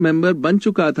Member बन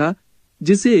चुका था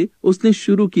जिसे उसने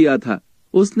शुरू किया था।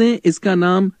 उसने इसका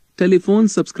नाम टेलीफोन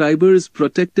सब्सक्राइबर्स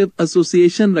प्रोटेक्टिव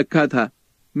एसोसिएशन रखा था।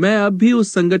 मैं अब भी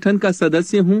उस संगठन का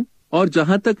सदस्य हूं और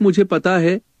जहां तक मुझे पता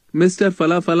है मिस्टर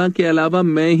फलाफला के अलावा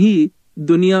मैं ही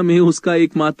दुनिया में उसका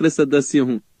एकमात्र सदस्य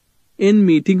हूं। इन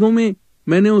मीटिंगों में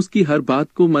मैंने उसकी हर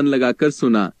बात को मन लगाकर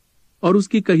सुना और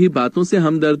उसकी कही बातों से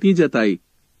हमदर्दी जताई।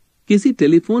 किसी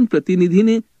टेलीफोन प्रतिनिधि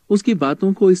ने उसकी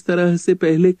बातों को इस तरह से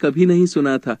पहले कभी नहीं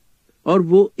सुना था और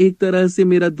वो एक तरह से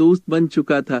मेरा दोस्त बन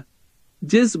चुका था।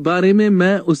 जिस बारे में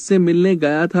मैं उससे मिलने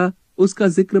गया था उसका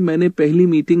जिक्र मैंने पहली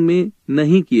मीटिंग में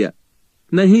नहीं किया,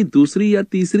 नहीं दूसरी या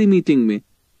तीसरी मीटिंग में,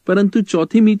 परंतु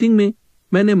चौथी मीटिंग में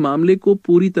मैंने मामले को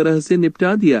पूरी तरह से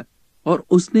निपटा दिया और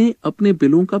उसने अपने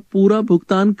बिलों का पूरा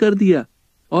भुगतान कर दिया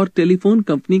और टेलीफोन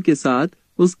कंपनी के साथ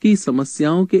उसकी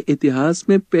समस्याओं के इतिहास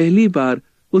में पहली बार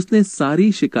उसने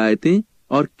सारी शिकायतें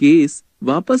और केस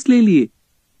वापस ले लिए।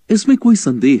 इसमें कोई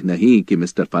संदेह नहीं कि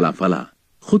मिस्टर फलाफला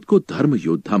खुद को धर्म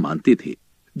योद्धा मानते थे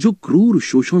जो क्रूर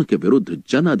शोषण के विरुद्ध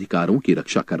जन अधिकारों की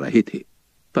रक्षा कर रहे थे,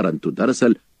 परंतु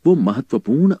दरअसल वो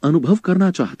महत्वपूर्ण अनुभव करना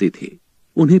चाहते थे।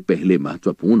 उन्हें पहले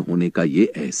महत्वपूर्ण होने का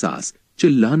ये एहसास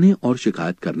चिल्लाने और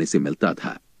शिकायत करने से मिलता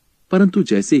था, परंतु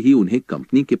जैसे ही उन्हें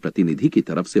कंपनी के प्रतिनिधि की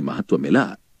तरफ से महत्व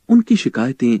मिला, उनकी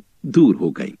शिकायतें दूर हो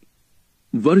गईं।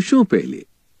 वर्षों पहले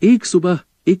एक सुबह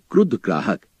एक क्रुद्ध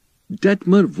ग्राहक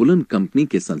डेटमर वुलन कंपनी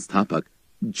के संस्थापक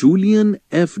जूलियन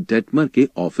एफ डेटमर के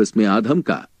ऑफिस में आ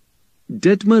धमका।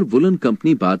 डेटमर वुलन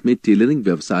कंपनी बाद में टेलरिंग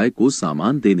व्यवसाय को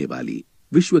सामान देने वाली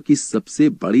विश्व की सबसे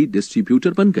बड़ी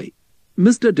डिस्ट्रीब्यूटर बन गई।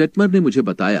 मिस्टर डेटमर ने मुझे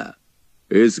बताया,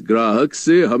 इस ग्राहक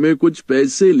से हमें कुछ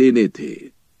पैसे लेने थे।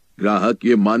 ग्राहक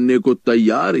ये मानने को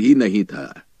तैयार ही नहीं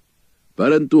था,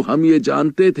 परंतु हम ये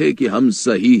जानते थे कि हम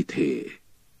सही थे,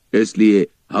 इसलिए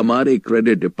हमारे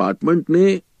क्रेडिट डिपार्टमेंट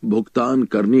ने भुगतान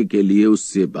करने के लिए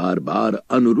उससे बार बार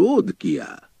अनुरोध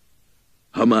किया।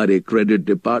 हमारे क्रेडिट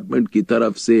डिपार्टमेंट की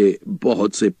तरफ से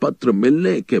बहुत से पत्र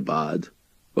मिलने के बाद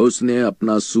उसने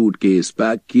अपना सूटकेस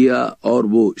पैक किया और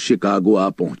वो शिकागो आ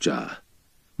पहुंचा।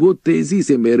 वो तेजी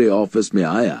से मेरे ऑफिस में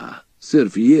आया,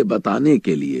 सिर्फ ये बताने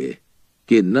के लिए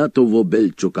कि न तो वो बिल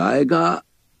चुकाएगा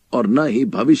और न ही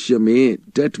भविष्य में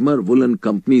डेटमर वुलन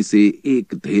कंपनी से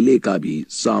एक धेले का भी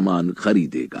सामान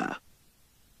खरीदेगा।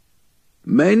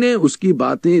 मैंने उसकी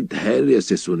बातें धैर्य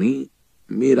से सुनी।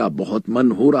 मेरा बहुत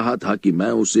मन हो रहा था कि मैं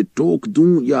उसे टोक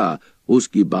दूं या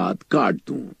उसकी बात काट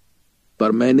दूं,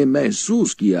 पर मैंने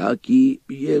महसूस किया कि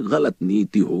यह गलत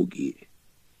नीति होगी,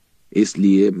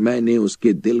 इसलिए मैंने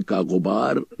उसके दिल का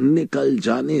गुबार निकल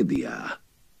जाने दिया।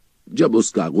 जब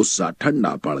उसका गुस्सा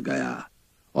ठंडा पड़ गया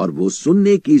और वो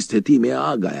सुनने की स्थिति में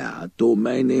आ गया तो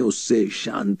मैंने उससे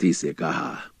शांति से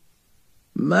कहा,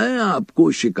 मैं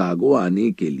आपको शिकागो आने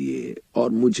के लिए और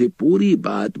मुझे पूरी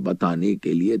बात बताने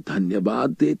के लिए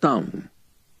धन्यवाद देता हूं।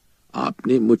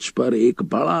 आपने मुझ पर एक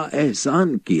बड़ा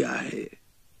एहसान किया है।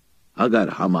 अगर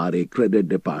हमारे क्रेडिट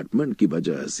डिपार्टमेंट की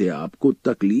वजह से आपको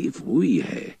तकलीफ हुई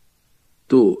है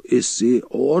तो इससे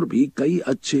और भी कई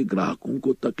अच्छे ग्राहकों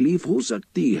को तकलीफ हो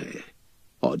सकती है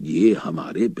और ये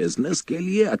हमारे बिजनेस के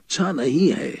लिए अच्छा नहीं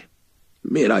है।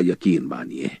 मेरा यकीन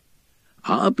मानिए,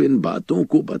 आप इन बातों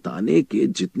को बताने के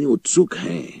जितने उत्सुक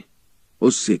हैं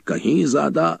उससे कहीं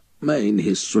ज्यादा मैं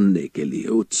इन्हें सुनने के लिए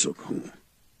उत्सुक हूं।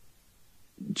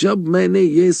 जब मैंने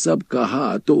ये सब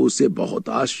कहा तो उसे बहुत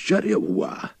आश्चर्य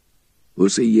हुआ।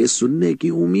 उसे ये सुनने की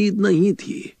उम्मीद नहीं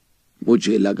थी।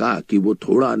 मुझे लगा कि वो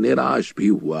थोड़ा निराश भी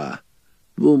हुआ।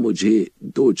 वो मुझे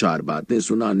 2-4 बातें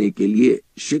सुनाने के लिए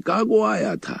शिकागो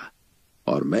आया था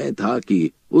और मैं था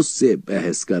कि उससे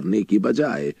बहस करने की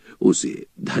बजाय उसे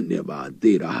धन्यवाद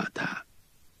दे रहा था।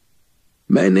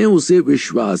 मैंने उसे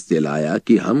विश्वास दिलाया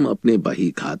कि हम अपने बही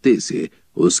खाते से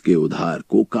उसके उधार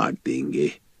को काट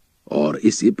देंगे और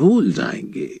इसे भूल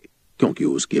जाएंगे, क्योंकि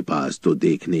उसके पास तो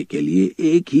देखने के लिए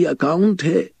एक ही अकाउंट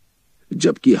है,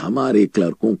 जबकि हमारे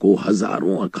क्लर्कों को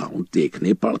हजारों अकाउंट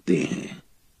देखने पड़ते हैं।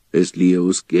 इसलिए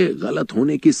उसके गलत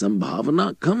होने की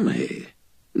संभावना कम है,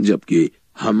 जबकि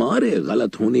हमारे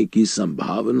गलत होने की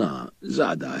संभावना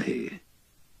ज्यादा है।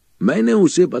 मैंने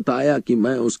उसे बताया कि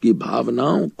मैं उसकी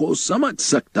भावनाओं को समझ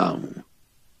सकता हूं।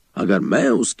 अगर मैं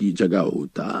उसकी जगह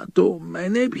होता तो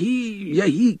मैंने भी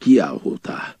यही किया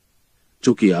होता,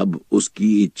 क्योंकि अब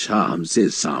उसकी इच्छा हमसे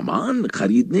सामान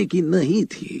खरीदने की नहीं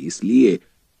थी। इसलिए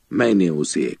मैंने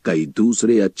उसे कई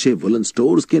दूसरे अच्छे वुलन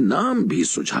स्टोर्स के नाम भी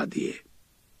सुझा दिए।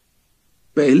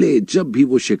 पहले जब भी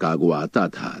वो शिकागो आता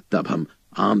था तब हम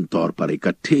आमतौर पर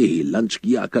इकट्ठे ही लंच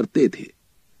किया करते थे,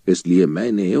 इसलिए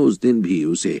मैंने उस दिन भी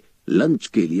उसे लंच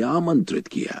के लिए आमंत्रित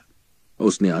किया।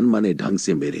 उसने अनमने ढंग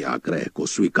से मेरे आग्रह को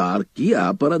स्वीकार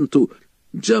किया, परंतु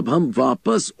जब हम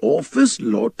वापस ऑफिस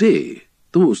लौटे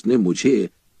तो उसने मुझे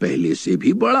पहले से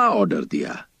भी बड़ा ऑर्डर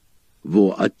दिया। वो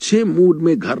अच्छे मूड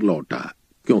में घर लौटा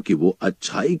क्योंकि वो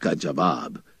अच्छाई का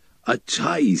जवाब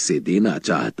अच्छाई से देना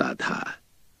चाहता था।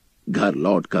 घर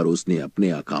लौटकर उसने अपने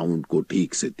अकाउंट को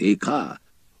ठीक से देखा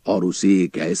और उसे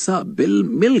एक ऐसा बिल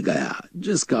मिल गया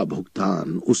जिसका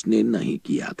भुगतान उसने नहीं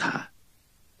किया था।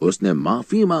 उसने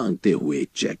माफी मांगते हुए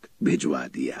चेक भिजवा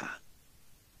दिया।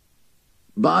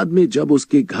 बाद में जब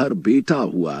उसके घर बेटा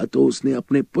हुआ तो उसने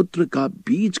अपने पुत्र का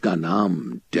बीज का नाम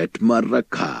डेटमर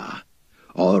रखा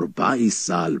और 22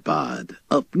 साल बाद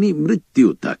अपनी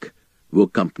मृत्यु तक वो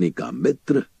कंपनी का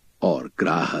मित्र और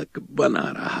ग्राहक बना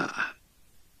रहा।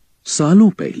 सालों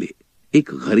पहले एक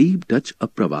गरीब डच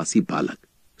अप्रवासी बालक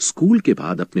स्कूल के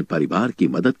बाद अपने परिवार की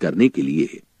मदद करने के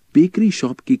लिए बेकरी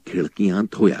शॉप की खिड़कियां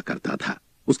धोया करता था।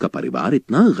 उसका परिवार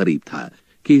इतना गरीब था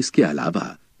कि इसके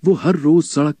अलावा वो हर रोज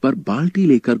सड़क पर बाल्टी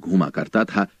लेकर घूमा करता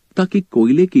था ताकि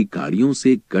कोयले की गाड़ियों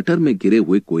से गटर में गिरे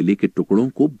हुए कोयले के टुकड़ों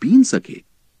को बीन सके।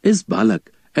 इस बालक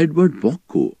एडवर्ड बॉक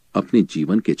को अपने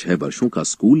जीवन के 6 वर्षों का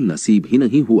स्कूल नसीब ही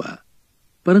नहीं हुआ,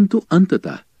 परंतु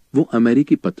अंततः वो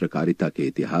अमेरिकी पत्रकारिता के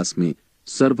इतिहास में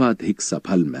सर्वाधिक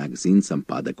सफल मैगजीन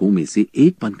संपादकों में से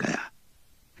एक बन गया।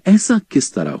 ऐसा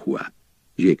किस तरह हुआ,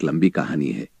 ये एक लंबी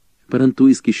कहानी है, परंतु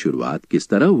इसकी शुरुआत किस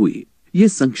तरह हुई ये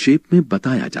संक्षेप में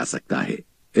बताया जा सकता है।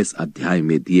 इस अध्याय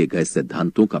में दिए गए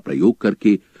सिद्धांतों का प्रयोग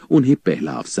करके उन्हें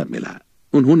पहला अवसर मिला।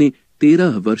 उन्होंने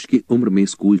 13 वर्ष की उम्र में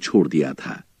स्कूल छोड़ दिया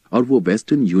था और वो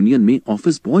वेस्टर्न यूनियन में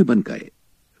ऑफिस बॉय बन गए,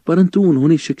 परंतु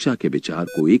उन्होंने शिक्षा के विचार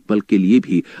को एक पल के लिए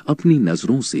भी अपनी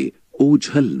नजरों से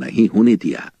ओझल नहीं होने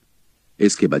दिया।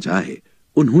 इसके बजाय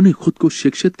उन्होंने खुद को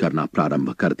शिक्षित करना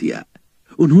प्रारंभ कर दिया।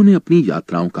 उन्होंने अपनी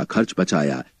यात्राओं का खर्च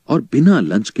बचाया और बिना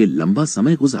लंच के लंबा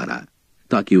समय गुजारा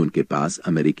ताकि उनके पास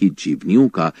अमेरिकी जीवनियों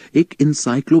का एक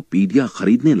इंसाइक्लोपीडिया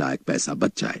खरीदने लायक पैसा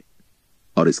बच जाए।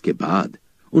 और इसके बाद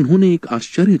उन्होंने एक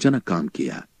आश्चर्यजनक काम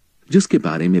किया जिसके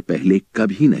बारे में पहले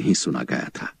कभी नहीं सुना गया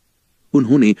था।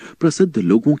 उन्होंने प्रसिद्ध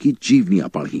लोगों की जीवनियां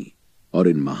पढ़ी और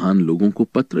इन महान लोगों को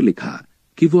पत्र लिखा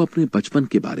कि वो अपने बचपन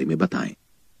के बारे में बताएं।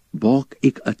 बॉक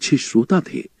एक अच्छे श्रोता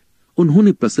थे।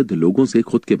 उन्होंने प्रसिद्ध लोगों से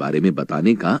खुद के बारे में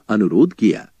बताने का अनुरोध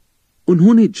किया।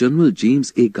 उन्होंने जनरल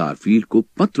जेम्स ए गारफील्ड को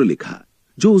पत्र लिखा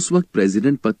जो उस वक्त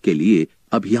प्रेसिडेंट पद के लिए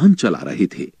अभियान चला रहे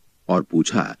थे और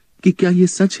पूछा कि क्या यह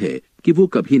सच है कि वो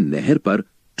कभी नहर पर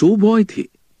टो बॉय थे।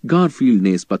 गारफील्ड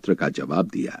ने इस पत्र का जवाब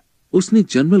दिया। उसने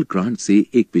जनरल ग्रांट से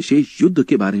एक विशेष युद्ध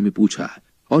के बारे में पूछा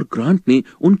और ग्रांट ने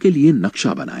उनके लिए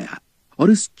नक्शा बनाया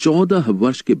और इस 14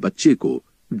 वर्ष के बच्चे को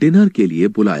डिनर के लिए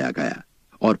बुलाया गया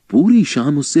और पूरी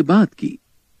शाम उससे बात की।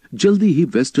 जल्दी ही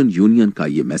वेस्टर्न यूनियन का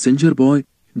ये मैसेंजर बॉय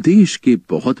देश के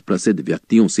बहुत प्रसिद्ध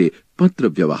व्यक्तियों से पत्र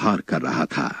व्यवहार कर रहा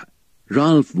था।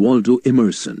 Ralph Waldo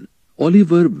immersion,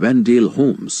 Oliver Wendell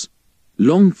Holmes,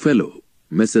 Longfellow,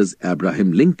 Mrs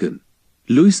Abraham Lincoln,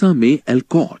 Luisa मे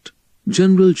एल्कॉट,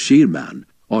 जनरल शेरमैन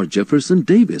और जेफरसन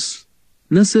डेविस।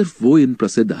 न सिर्फ वो इन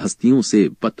प्रसिद्ध हस्तियों से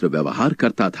पत्र व्यवहार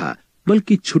करता था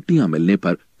बल्कि छुट्टियां मिलने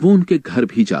पर वो उनके घर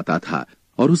भी जाता था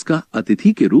और उसका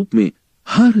अतिथि के रूप में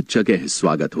हर जगह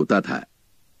स्वागत होता था।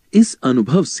 इस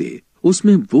अनुभव से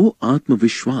उसमें वो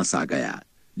आत्मविश्वास आ गया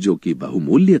जो कि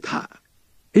बहुमूल्य था।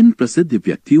 इन प्रसिद्ध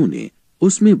व्यक्तियों ने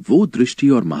उसमें वो दृष्टि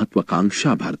और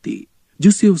महत्वाकांक्षा भर दी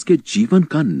जिससे उसके जीवन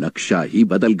का नक्शा ही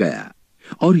बदल गया।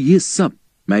 और ये सब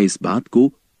मैं इस बात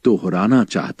को दोहराना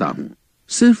चाहता हूं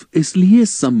सिर्फ इसलिए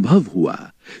संभव हुआ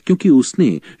क्योंकि उसने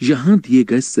यहां दिए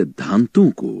गए सिद्धांतों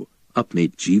को अपने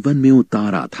जीवन में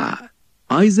उतारा था।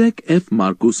 आइजैक एफ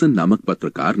मार्कोसन नामक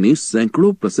पत्रकार ने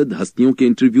सैकड़ों प्रसिद्ध हस्तियों के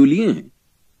इंटरव्यू लिए हैं।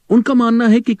 उनका मानना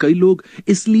है कि कई लोग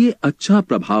इसलिए अच्छा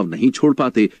प्रभाव नहीं छोड़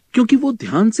पाते क्योंकि वो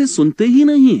ध्यान से सुनते ही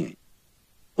नहीं हैं।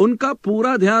 उनका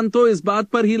पूरा ध्यान तो इस बात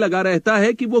पर ही लगा रहता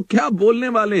है कि वो क्या बोलने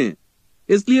वाले हैं,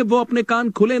 इसलिए वो अपने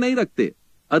कान खुले नहीं रखते।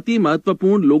 अति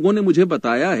महत्वपूर्ण लोगों ने मुझे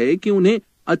बताया है कि उन्हें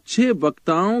अच्छे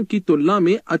वक्ताओं की तुलना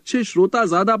में अच्छे श्रोता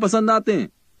ज्यादा पसंद आते हैं,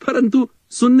 परंतु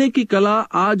सुनने की कला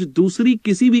आज दूसरी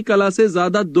किसी भी कला से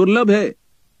ज्यादा दुर्लभ है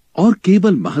और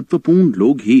केवल महत्वपूर्ण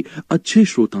लोग ही अच्छे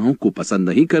श्रोताओं को पसंद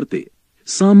नहीं करते,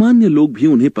 सामान्य लोग भी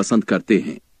उन्हें पसंद करते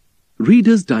हैं।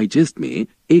 रीडर्स डाइजेस्ट में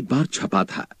एक बार छपा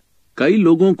था, कई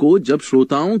लोगों को जब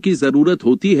श्रोताओं की जरूरत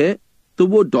होती है तो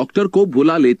वो डॉक्टर को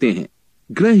बुला लेते हैं।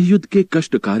 गृह युद्ध के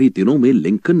कष्टकारी दिनों में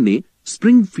लिंकन ने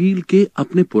स्प्रिंगफील्ड के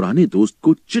अपने पुराने दोस्त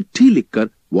को चिट्ठी लिखकर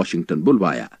वॉशिंगटन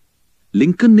बुलवाया।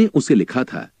 लिंकन ने उसे लिखा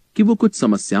था कि वो कुछ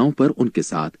समस्याओं पर उनके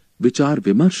साथ विचार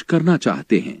विमर्श करना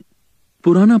चाहते हैं।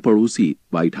 पुराना पड़ोसी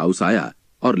व्हाइट हाउस आया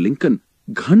और लिंकन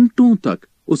घंटों तक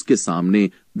उसके सामने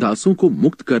दासों को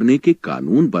मुक्त करने के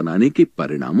कानून बनाने के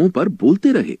परिणामों पर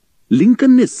बोलते रहे।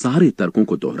 लिंकन ने सारे तर्कों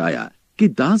को दोहराया कि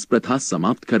दास प्रथा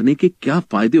समाप्त करने के क्या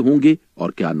फायदे होंगे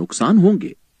और क्या नुकसान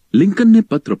होंगे। लिंकन ने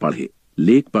पत्र पढ़े,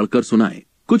 लेख पढ़कर सुनाए,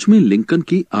 कुछ में लिंकन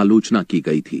की आलोचना की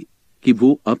गई थी कि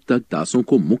वो अब तक दासों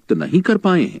को मुक्त नहीं कर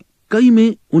पाए हैं। कई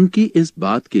में उनकी इस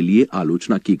बात के लिए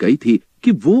आलोचना की गई थी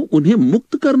कि वो उन्हें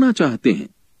मुक्त करना चाहते हैं।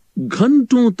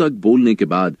 घंटों तक बोलने के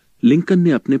बाद लिंकन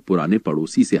ने अपने पुराने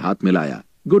पड़ोसी से हाथ मिलाया,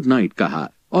 गुड नाइट कहा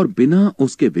और बिना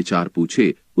उसके विचार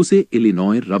पूछे उसे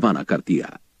इलिनॉय रवाना कर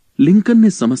दिया। लिंकन ने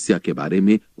समस्या के बारे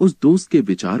में उस दोस्त के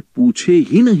विचार पूछे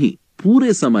ही नहीं।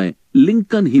 पूरे समय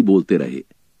लिंकन ही बोलते रहे।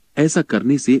 ऐसा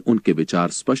करने से उनके विचार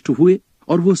स्पष्ट हुए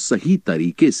और वो सही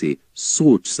तरीके से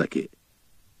सोच सके।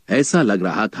 ऐसा लग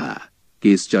रहा था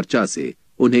कि इस चर्चा से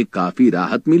उन्हें काफी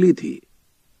राहत मिली थी।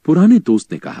 पुराने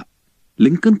दोस्त ने कहा,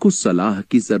 लिंकन को सलाह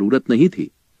की जरूरत नहीं थी,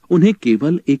 उन्हें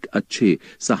केवल एक अच्छे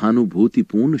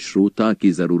सहानुभूतिपूर्ण श्रोता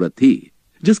की जरूरत थी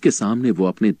जिसके सामने वो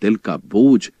अपने दिल का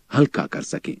बोझ हल्का कर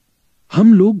सकें।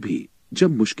 हम लोग भी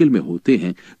जब मुश्किल में होते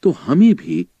हैं तो हमें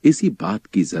भी इसी बात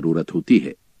की जरूरत होती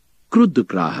है। क्रुद्ध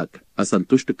ग्राहक,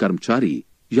 असंतुष्ट कर्मचारी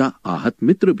या आहत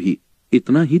मित्र भी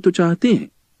इतना ही तो चाहते हैं।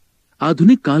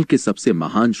 आधुनिक काल के सबसे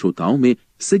महान श्रोताओं में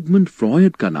सिगमंड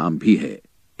फ्रॉयड का नाम भी है।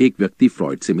 एक व्यक्ति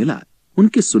फ्रॉयड से मिला।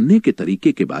 उनके सुनने के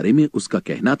तरीके के बारे में उसका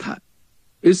कहना था,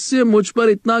 इससे मुझ पर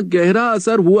इतना गहरा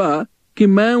असर हुआ कि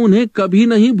मैं उन्हें कभी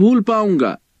नहीं भूल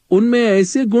पाऊंगा। उनमें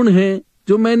ऐसे गुण हैं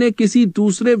जो मैंने किसी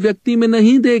दूसरे व्यक्ति में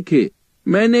नहीं देखे।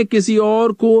 मैंने किसी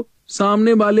और को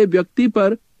सामने वाले व्यक्ति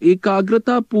पर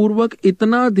एकाग्रता पूर्वक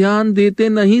इतना ध्यान देते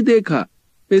नहीं देखा।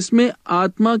 इसमें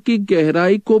आत्मा की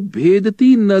गहराई को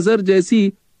भेदती नजर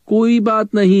जैसी कोई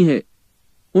बात नहीं है।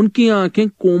 उनकी आंखें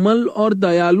कोमल और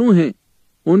दयालु हैं।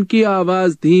 उनकी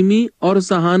आवाज धीमी और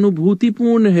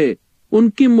सहानुभूतिपूर्ण है।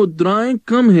 उनकी मुद्राएं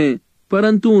कम हैं,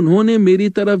 परंतु उन्होंने मेरी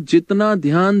तरफ जितना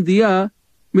ध्यान दिया,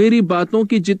 मेरी बातों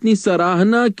की जितनी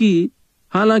सराहना की,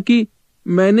 हालांकि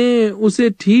मैंने उसे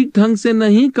ठीक ढंग से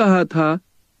नहीं कहा था,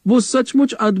 वो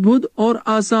सचमुच अद्भुत और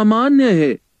असामान्य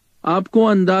है। आपको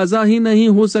अंदाजा ही नहीं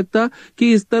हो सकता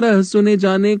कि इस तरह सुने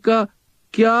जाने का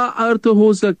क्या अर्थ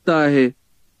हो सकता है।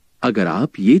 अगर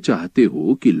आप ये चाहते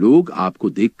हो कि लोग आपको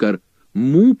देखकर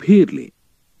मुंह फेर लें,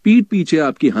 पीठ पीछे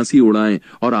आपकी हंसी उड़ाएं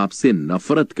और आपसे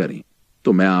नफरत करें,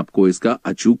 तो मैं आपको इसका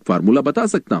अचूक फार्मूला बता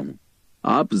सकता हूं।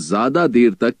 आप ज्यादा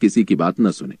देर तक किसी की बात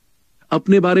न सुने,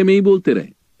 अपने बारे में ही बोलते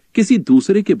रहें। किसी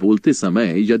दूसरे के बोलते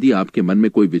समय यदि आपके मन में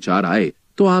कोई विचार आए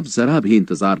तो आप जरा भी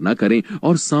इंतजार न करें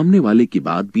और सामने वाले की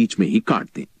बात बीच में ही काट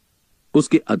दें।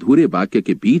 उसके अधूरे वाक्य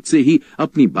के बीच से ही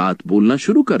अपनी बात बोलना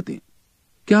शुरू कर दें।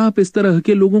 क्या आप इस तरह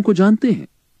के लोगों को जानते हैं?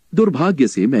 दुर्भाग्य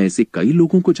से मैं ऐसे कई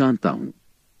लोगों को जानता हूं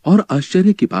और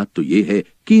आश्चर्य की बात तो यह है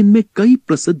कि इनमें कई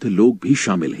प्रसिद्ध लोग भी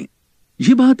शामिल हैं।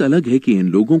 ये बात अलग है कि इन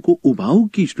लोगों को उबाऊ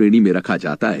की श्रेणी में रखा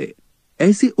जाता है।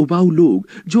 ऐसे उबाऊ लोग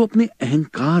जो अपने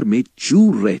अहंकार में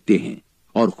चूर रहते हैं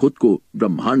और खुद को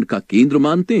ब्रह्मांड का केंद्र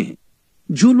मानते हैं।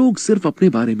 जो लोग सिर्फ अपने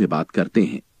बारे में बात करते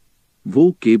हैं, वो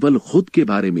केवल खुद के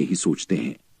बारे में ही सोचते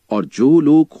हैं, और जो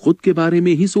लोग खुद के बारे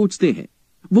में ही सोचते हैं,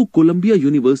 वो कोलंबिया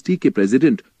यूनिवर्सिटी के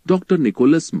प्रेसिडेंट डॉक्टर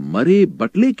निकोलस मरे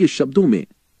बटले के शब्दों में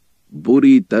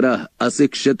बुरी तरह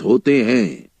अशिक्षित होते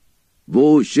हैं।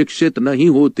 वो शिक्षित नहीं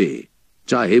होते,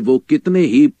 चाहे वो कितने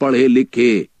ही पढ़े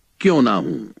लिखे क्यों ना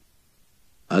हों।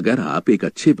 अगर आप एक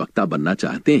अच्छे वक्ता बनना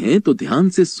चाहते हैं तो ध्यान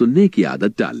से सुनने की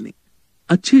आदत डाल लें।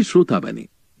 अच्छे श्रोता बने।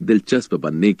 दिलचस्प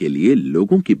बनने के लिए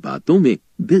लोगों की बातों में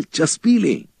दिलचस्पी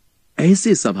लें।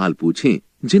 ऐसे सवाल पूछें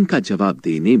जिनका जवाब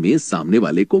देने में सामने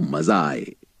वाले को मजा आए।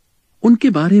 उनके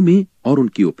बारे में और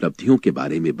उनकी उपलब्धियों के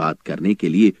बारे में बात करने के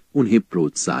लिए उन्हें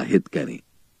प्रोत्साहित करें।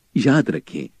 याद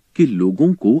रखें कि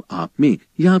लोगों को आप में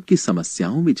या आपकी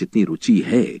समस्याओं में जितनी रुचि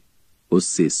है,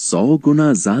 उससे 100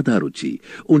 गुना ज्यादा रुचि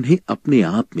उन्हें अपने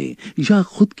आप में या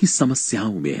खुद की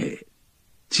समस्याओं में है।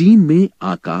 चीन में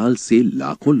अकाल से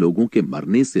लाखों लोगों के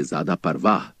मरने से ज्यादा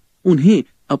परवाह उन्हें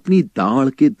अपनी दाढ़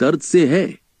के दर्द से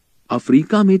है।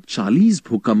 अफ्रीका में 40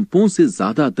 भूकंपों से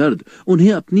ज्यादा दर्द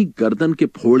उन्हें अपनी गर्दन के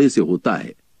फोड़े से होता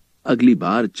है। अगली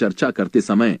बार चर्चा करते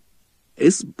समय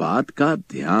इस बात का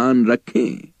ध्यान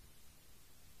रखें।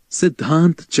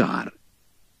 सिद्धांत 4,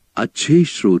 अच्छे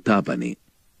श्रोता बने।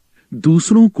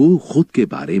 दूसरों को खुद के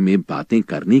बारे में बातें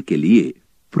करने के लिए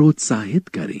प्रोत्साहित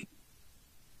करें।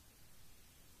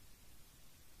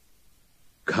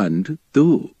 खंड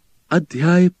 2,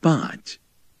 अध्याय 5,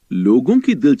 लोगों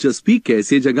की दिलचस्पी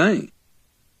कैसे जगाएं।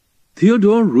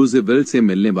 थियोडोर रूज़वेल्ट से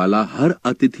मिलने वाला हर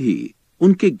अतिथि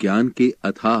उनके ज्ञान के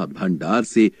अथाह भंडार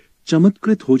से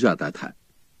चमत्कृत हो जाता था।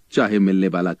 चाहे मिलने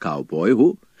वाला काउबॉय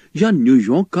हो या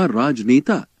न्यूयॉर्क का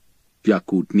राजनेता या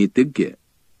कूटनीतिज्ञ,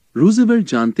 रूज़वेल्ट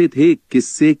जानते थे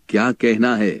किससे क्या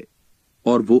कहना है,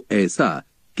 और वो ऐसा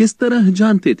किस तरह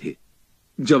जानते थे।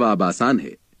 जवाब आसान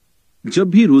है। जब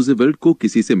भी रूज़वेल्ट को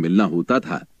किसी से मिलना होता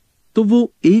था तो वो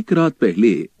एक रात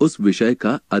पहले उस विषय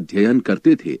का अध्ययन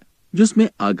करते थे जिसमें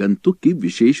आगंतुक की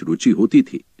विशेष रुचि होती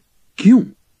थी। क्यों?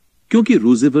 क्योंकि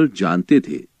रूज़वेल्ट जानते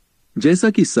थे, जैसा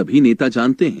कि सभी नेता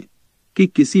जानते हैं, कि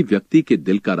किसी व्यक्ति के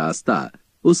दिल का रास्ता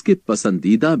उसके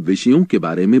पसंदीदा विषयों के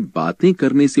बारे में बातें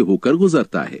करने से होकर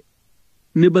गुजरता है।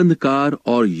 निबंधकार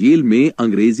और येल में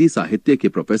अंग्रेजी साहित्य के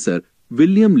प्रोफेसर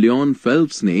विलियम लियोन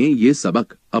फेल्प्स ने यह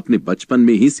सबक अपने बचपन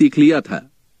में ही सीख लिया था।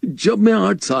 जब मैं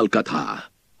 8 साल का था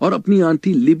और अपनी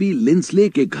आंटी लिबी लिंसले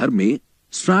के घर में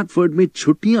स्ट्रैटफोर्ड में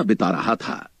छुट्टियां बिता रहा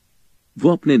था,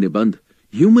 वो अपने निबंध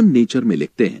ह्यूमन नेचर में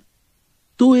लिखते हैं,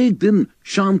 तो एक दिन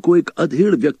शाम को एक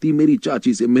अधेड़ व्यक्ति मेरी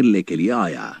चाची से मिलने के लिए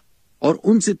आया और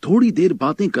उनसे थोड़ी देर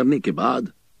बातें करने के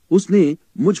बाद उसने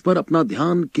मुझ पर अपना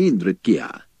ध्यान केंद्रित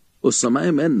किया। उस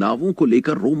समय मैं नावों को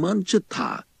लेकर रोमांचित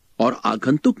था और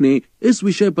आगंतुक ने इस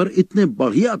विषय पर इतने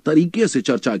बढ़िया तरीके से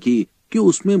चर्चा की कि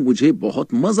उसमें मुझे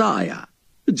बहुत मजा आया।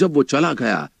 जब वो चला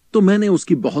गया तो मैंने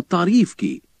उसकी बहुत तारीफ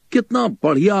की, कितना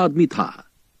बढ़िया आदमी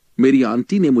था। मेरी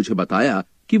आंटी ने मुझे बताया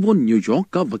कि वो न्यूयॉर्क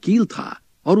का वकील था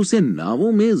और उसे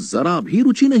नावों में जरा भी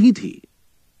रुचि नहीं थी।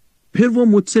 फिर वो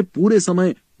मुझसे पूरे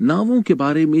समय नावों के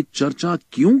बारे में चर्चा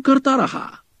क्यों करता रहा?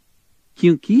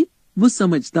 क्योंकि वो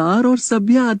समझदार और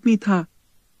सभ्य आदमी था।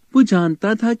 वो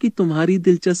जानता था कि तुम्हारी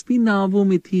दिलचस्पी नावों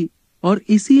में थी और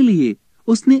इसीलिए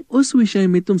उसने उस विषय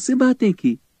में तुमसे बातें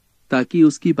की, ताकि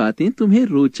उसकी बातें तुम्हें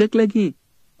रोचक लगें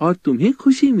और तुम्हें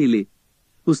खुशी मिले।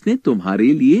 उसने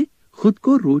तुम्हारे लिए खुद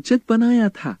को रोचक बनाया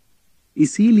था,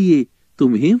 इसीलिए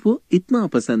तुम्हें वो इतना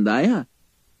पसंद आया।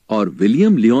 और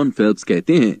विलियम लियोन फेल्प्स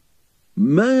कहते हैं,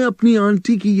 मैं अपनी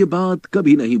आंटी की ये बात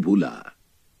कभी नहीं भूला।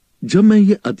 जब मैं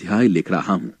ये अध्याय लिख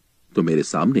रहा हूं तो मेरे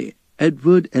सामने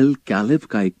एडवर्ड एल कैलिफ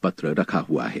का एक पत्र रखा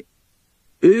हुआ है।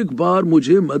 एक बार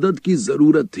मुझे मदद की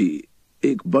जरूरत थी।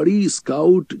 एक बड़ी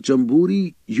स्काउट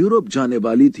जम्बूरी यूरोप जाने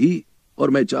वाली थी और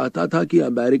मैं चाहता था कि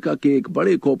अमेरिका के एक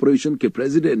बड़े कॉरपोरेशन के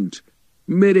प्रेसिडेंट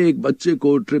मेरे एक बच्चे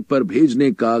को ट्रिप पर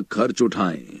भेजने का खर्च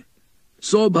उठाएं।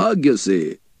 सौभाग्य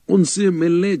से उनसे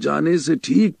मिलने जाने से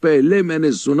ठीक पहले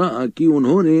मैंने सुना कि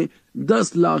उन्होंने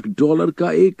 $10 लाख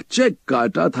का एक चेक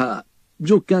काटा था,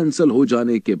 जो कैंसिल हो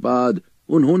जाने के बाद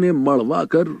उन्होंने मढ़वा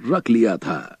कर रख लिया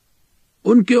था।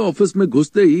 उनके ऑफिस में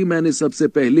घुसते ही मैंने सबसे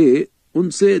पहले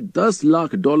उनसे $10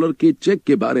 लाख के चेक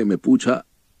के बारे में पूछा।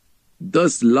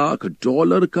 $10 लाख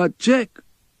का चेक?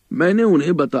 मैंने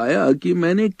उन्हें बताया कि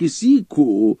मैंने किसी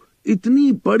को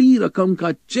इतनी बड़ी रकम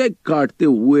का चेक काटते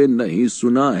हुए नहीं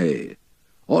सुना है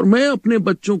और मैं अपने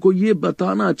बच्चों को ये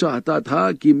बताना चाहता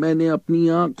था कि मैंने अपनी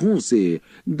आंखों से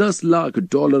 $10 लाख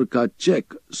का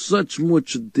चेक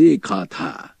सचमुच देखा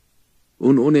था।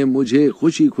 उन्होंने मुझे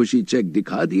खुशी खुशी चेक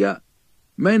दिखा दिया।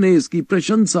 मैंने इसकी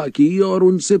प्रशंसा की और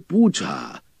उनसे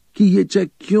पूछा कि ये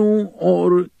चेक क्यों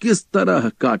और किस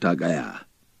तरह काटा गया।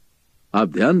 आप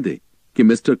ध्यान दें कि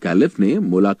मिस्टर कैलिफ ने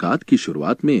मुलाकात की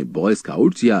शुरुआत में बॉय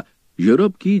स्काउट्स या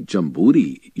यूरोप की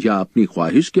जम्बूरी या अपनी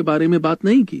ख्वाहिश के बारे में बात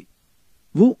नहीं की।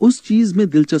 वो उस चीज में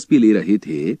दिलचस्पी ले रहे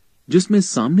थे जिसमें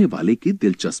सामने वाले की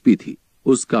दिलचस्पी थी।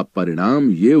 उसका परिणाम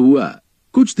ये हुआ।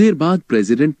 कुछ देर बाद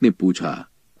प्रेसिडेंट ने पूछा,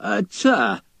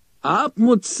 अच्छा, आप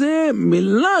मुझसे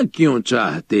मिलना क्यों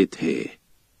चाहते थे?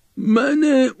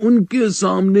 मैंने उनके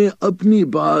सामने अपनी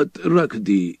बात रख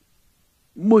दी।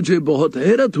 मुझे बहुत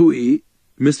हैरत हुई,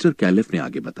 मिस्टर कैलिफ ने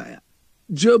आगे बताया,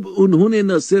 जब उन्होंने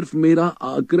न सिर्फ मेरा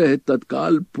आग्रह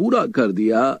तत्काल पूरा कर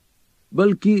दिया,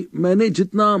 बल्कि मैंने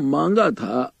जितना मांगा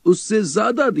था उससे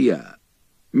ज्यादा दिया।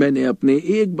 मैंने अपने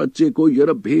एक बच्चे को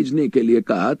यूरोप भेजने के लिए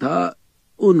कहा था।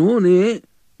 उन्होंने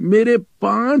मेरे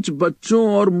 5 बच्चों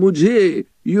और मुझे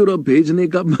यूरोप भेजने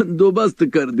का बंदोबस्त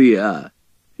कर दिया।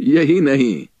 यही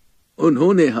नहीं,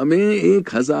 उन्होंने हमें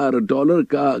 $1000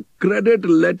 का क्रेडिट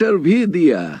लेटर भी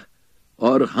दिया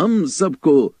और हम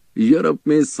सबको यूरोप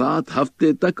में 7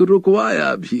 हफ्ते तक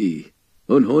रुकवाया भी।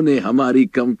 उन्होंने हमारी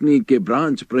कंपनी के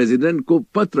ब्रांच प्रेसिडेंट को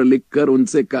पत्र लिखकर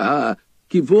उनसे कहा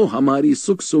कि वो हमारी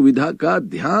सुख सुविधा का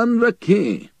ध्यान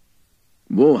रखें।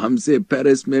 वो हमसे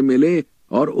पेरिस में मिले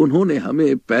और उन्होंने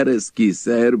हमें पेरिस की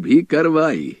सैर भी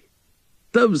करवाई।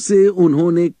 तब से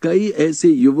उन्होंने कई ऐसे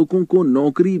युवकों को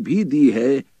नौकरी भी दी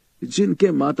है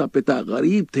जिनके माता पिता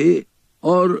गरीब थे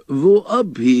और वो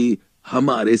अब भी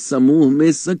हमारे समूह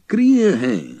में सक्रिय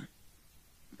हैं।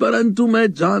 परंतु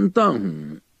मैं जानता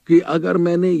हूं कि अगर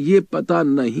मैंने ये पता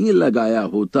नहीं लगाया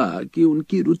होता कि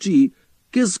उनकी रुचि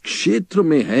किस क्षेत्र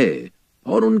में है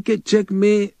और उनके चेक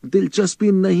में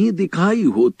दिलचस्पी नहीं दिखाई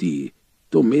होती,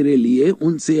 तो मेरे लिए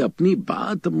उनसे अपनी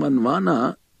बात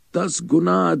मनवाना 10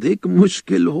 गुना अधिक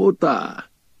मुश्किल होता।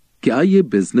 क्या ये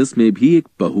बिजनेस में भी एक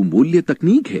बहुमूल्य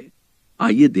तकनीक है?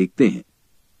 आइए देखते हैं।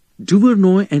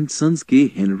 डुवर्नॉय एंड सन्स के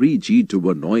हेनरी जी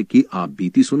डुवर्नॉय की आप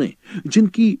बीती सुने,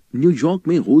 जिनकी न्यूयॉर्क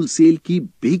में होलसेल की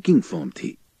बेकिंग फर्म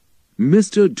थी।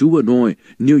 मिस्टर डुवर्नॉय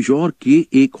न्यूयॉर्क के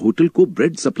एक होटल को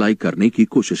ब्रेड सप्लाई करने की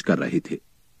कोशिश कर रहे थे।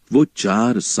 वो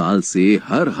 4 साल से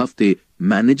हर हफ्ते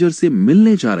मैनेजर से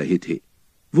मिलने जा रहे थे।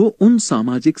 वो उन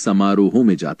सामाजिक समारोहों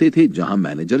में जाते थे जहां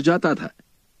मैनेजर जाता था।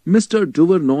 मिस्टर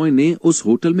डुवर्नॉय ने उस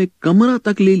होटल में कमरा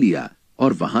तक ले लिया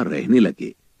और वहां रहने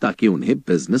लगे ताकि उन्हें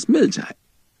बिजनेस मिल जाए,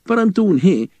 परंतु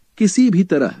उन्हें किसी भी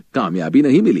तरह कामयाबी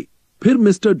नहीं मिली। फिर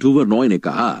मिस्टर डुवर्नॉय ने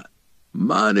कहा,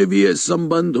 मानवीय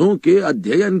संबंधों के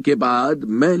अध्ययन के बाद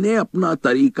मैंने अपना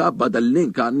तरीका बदलने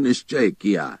का निश्चय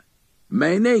किया।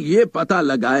 मैंने ये पता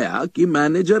लगाया कि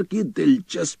मैनेजर की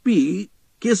दिलचस्पी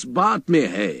किस बात में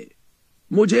है।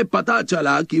 मुझे पता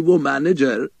चला कि वो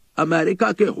मैनेजर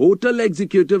अमेरिका के होटल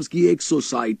एग्जीक्यूटिव्स की एक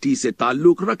सोसाइटी से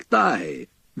ताल्लुक रखता है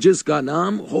जिसका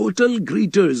नाम होटल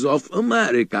ग्रीटर्स ऑफ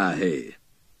अमेरिका है।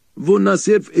 वो न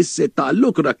सिर्फ इससे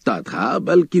ताल्लुक रखता था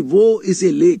बल्कि वो इसे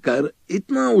लेकर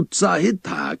इतना उत्साहित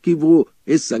था कि वो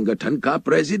इस संगठन का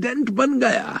प्रेसिडेंट बन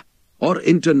गया और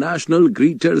इंटरनेशनल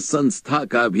ग्रीटर संस्था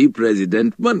का भी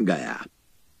प्रेसिडेंट बन गया।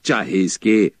 चाहे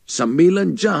इसके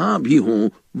सम्मेलन जहां भी हों,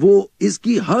 वो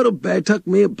इसकी हर बैठक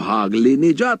में भाग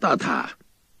लेने जाता था।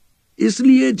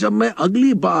 इसलिए जब मैं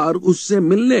अगली बार उससे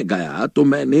मिलने गया तो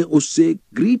मैंने उससे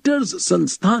ग्रीटर्स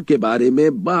संस्था के बारे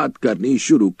में बात करनी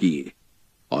शुरू की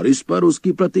और इस पर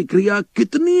उसकी प्रतिक्रिया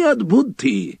कितनी अद्भुत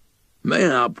थी, मैं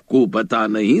आपको बता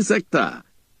नहीं सकता।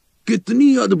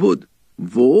 कितनी अद्भुत!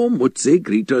 वो मुझसे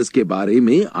ग्रीटर्स के बारे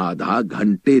में आधा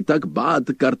घंटे तक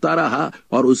बात करता रहा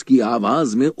और उसकी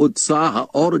आवाज में उत्साह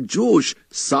और जोश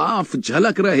साफ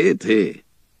झलक रहे थे।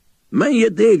 मैं ये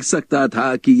देख सकता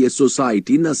था कि ये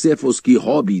सोसाइटी न सिर्फ उसकी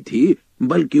हॉबी थी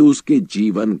बल्कि उसके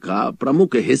जीवन का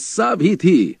प्रमुख हिस्सा भी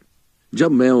थी।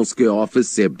 जब मैं उसके ऑफिस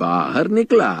से बाहर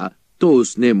निकला तो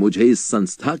उसने मुझे इस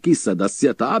संस्था की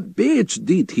सदस्यता बेच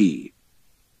दी थी।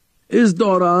 इस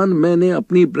दौरान मैंने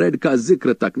अपनी ब्रेड का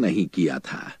जिक्र तक नहीं किया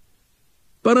था,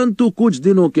 परंतु कुछ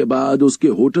दिनों के बाद उसके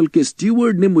होटल के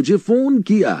स्टीवर्ड ने मुझे फोन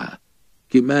किया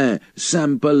कि मैं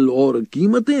सैंपल और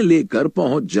कीमतें लेकर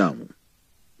पहुंच जाऊं।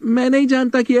 मैं नहीं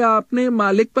जानता कि आपने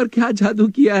मालिक पर क्या जादू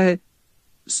किया है,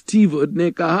 स्टीवर्ड ने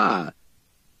कहा,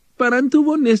 परंतु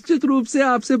वो निश्चित रूप से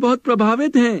आपसे बहुत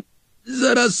प्रभावित हैं।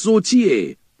 जरा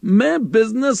सोचिए, मैं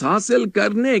बिजनेस हासिल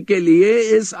करने के लिए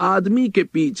इस आदमी के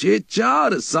पीछे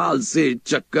 4 साल से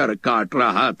चक्कर काट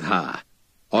रहा था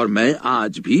और मैं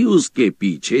आज भी उसके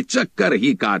पीछे चक्कर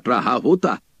ही काट रहा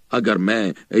होता अगर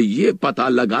मैं ये पता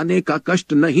लगाने का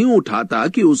कष्ट नहीं उठाता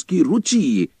कि उसकी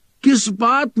रुचि किस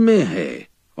बात में है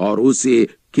और उसे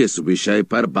किस विषय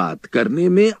पर बात करने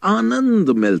में आनंद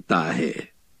मिलता है।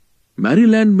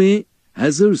 मैरीलैंड में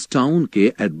हैजर्सटाउन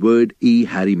के एडवर्ड ई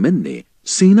हैरीमैन ने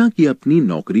सेना की अपनी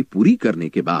नौकरी पूरी करने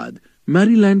के बाद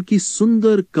मैरीलैंड की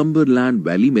सुंदर कम्बरलैंड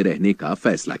वैली में रहने का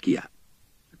फैसला किया।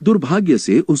 दुर्भाग्य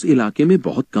से उस इलाके में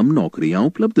बहुत कम नौकरियां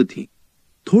उपलब्ध थीं।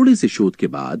 थोड़े से शोध के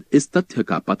बाद इस तथ्य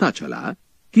का पता चला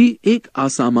कि एक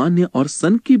असामान्य और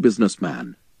सनकी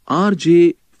बिजनेसमैन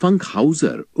आरजे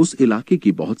फंकहाउजर उस इलाके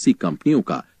की बहुत सी कंपनियों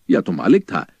का या तो मालिक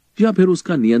था या फिर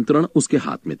उसका नियंत्रण उसके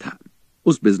हाथ में था।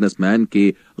 उस बिजनेसमैन के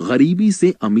गरीबी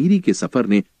से अमीरी के सफर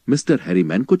ने मिस्टर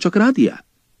हैरीमैन को चकरा दिया।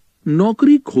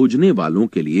 नौकरी खोजने वालों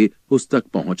के लिए उस तक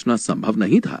पहुंचना संभव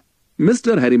नहीं था।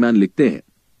 मिस्टर हैरीमैन लिखते हैं,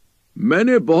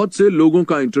 मैंने बहुत से लोगों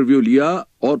का इंटरव्यू लिया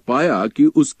और पाया कि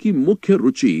उसकी मुख्य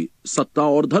रुचि सत्ता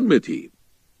और धन में थी।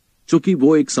 चूंकि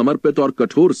वो एक समर्पित और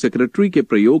कठोर सेक्रेटरी के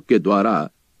प्रयोग के द्वारा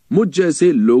मुझ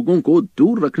जैसे लोगों को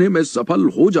दूर रखने में सफल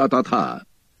हो जाता था,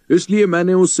 इसलिए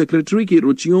मैंने उस सेक्रेटरी की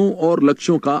रुचियों और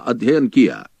लक्ष्यों का अध्ययन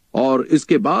किया और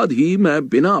इसके बाद ही मैं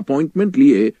बिना अपॉइंटमेंट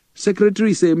लिए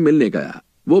सेक्रेटरी से मिलने गया।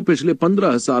 वो पिछले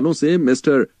 15 सालों से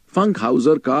मिस्टर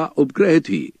फंकहाउजर का उपग्रह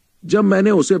थी। जब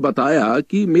मैंने उसे बताया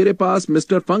कि मेरे पास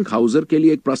मिस्टर फंकहाउजर के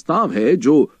लिए एक प्रस्ताव है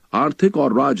जो आर्थिक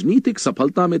और राजनीतिक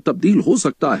सफलता में तब्दील हो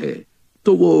सकता है,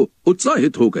 तो वो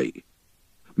उत्साहित हो गई।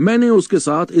 मैंने उसके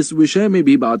साथ इस विषय में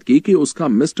भी बात की कि उसका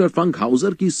मिस्टर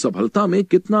फंकहाउजर की सफलता में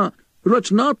कितना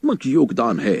रचनात्मक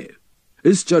योगदान है।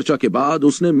 इस चर्चा के बाद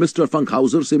उसने मिस्टर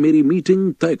फंकहाउजर से मेरी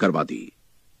मीटिंग तय करवा दी।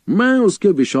 मैं उसके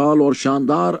विशाल और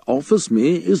शानदार ऑफिस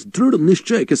में इस दृढ़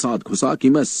निश्चय के साथ घुसा कि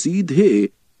मैं सीधे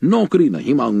नौकरी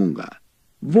नहीं मांगूंगा।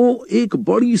 वो एक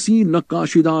बड़ी सी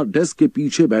नक्काशीदार डेस्क के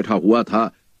पीछे बैठा हुआ था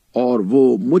और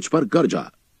वो मुझ पर गरजा,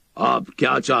 आप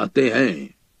क्या चाहते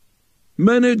हैं?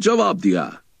 मैंने जवाब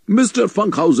दिया, मिस्टर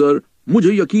फंकहाउजर,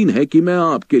 मुझे यकीन है कि मैं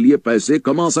आपके लिए पैसे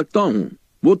कमा सकता हूं।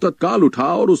 वो तत्काल उठा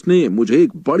और उसने मुझे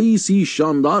एक बड़ी सी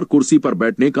शानदार कुर्सी पर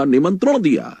बैठने का निमंत्रण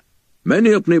दिया।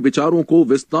 मैंने अपने विचारों को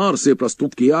विस्तार से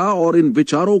प्रस्तुत किया और इन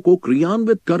विचारों को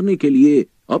क्रियान्वित करने के लिए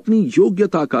अपनी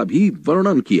योग्यता का भी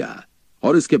वर्णन किया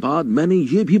और इसके बाद मैंने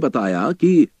ये भी बताया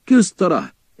कि किस तरह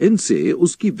इनसे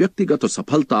उसकी व्यक्तिगत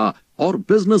सफलता और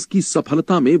बिजनेस की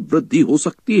सफलता में वृद्धि हो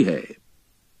सकती है।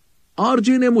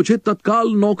 आरजे ने मुझे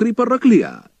तत्काल नौकरी पर रख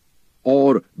लिया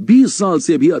और 20 साल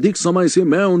से भी अधिक समय से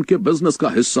मैं उनके बिजनेस का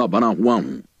हिस्सा बना हुआ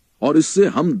हूं और इससे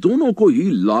हम दोनों को ही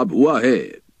लाभ हुआ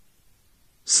है।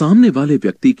 सामने वाले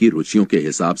व्यक्ति की रुचियों के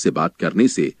हिसाब से बात करने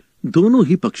से दोनों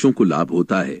ही पक्षों को लाभ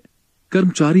होता है।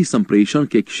 कर्मचारी संप्रेषण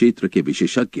के क्षेत्र के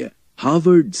विशेषज्ञ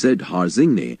हार्वर्ड जेड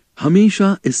हार्जिंग ने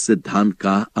हमेशा इस सिद्धांत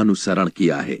का अनुसरण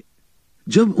किया है।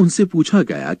 जब उनसे पूछा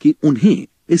गया कि उन्हें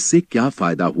इससे क्या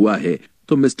फायदा हुआ है,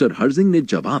 तो मिस्टर हर्जिंग ने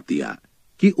जवाब दिया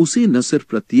कि उसे न सिर्फ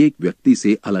प्रत्येक व्यक्ति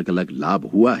से अलग अलग लाभ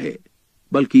हुआ है,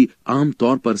 बल्कि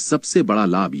आमतौर पर सबसे बड़ा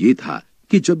लाभ यह था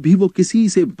कि जब भी वो किसी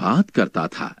से बात करता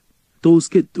था तो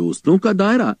उसके दोस्तों का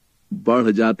दायरा बढ़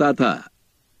जाता था।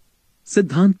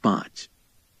 सिद्धांत 5,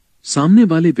 सामने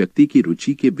वाले व्यक्ति की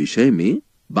रुचि के विषय में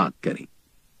बात करें।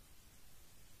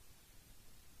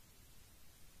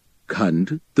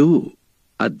 खंड 2,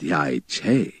 अध्याय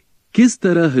 6, किस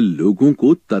तरह लोगों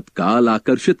को तत्काल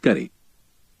आकर्षित करें।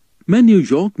 मैं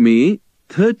न्यूयॉर्क में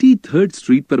 33rd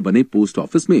स्ट्रीट पर बने पोस्ट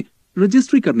ऑफिस में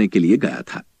रजिस्ट्री करने के लिए गया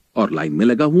था और लाइन में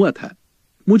लगा हुआ था।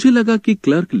 मुझे लगा कि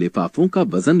क्लर्क लिफाफों का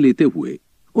वजन लेते हुए,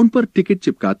 उन पर टिकट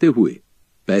चिपकाते हुए,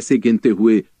 पैसे गिनते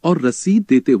हुए और रसीद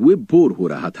देते हुए बोर हो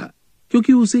रहा था,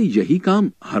 क्योंकि उसे यही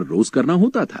काम हर रोज करना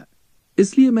होता था।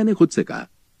 इसलिए मैंने खुद से कहा,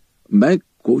 मैं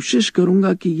कोशिश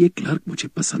करूंगा कि ये क्लर्क मुझे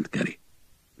पसंद करे,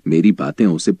 मेरी बातें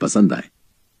उसे पसंद आए।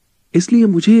 इसलिए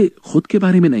मुझे खुद के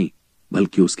बारे में नहीं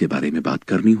बल्कि उसके बारे में बात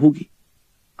करनी होगी।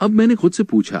 अब मैंने खुद से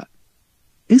पूछा,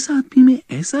 इस आदमी में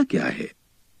ऐसा क्या है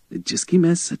जिसकी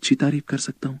मैं सच्ची तारीफ कर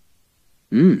सकता हूं?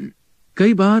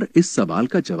 कई बार इस सवाल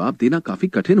का जवाब देना काफी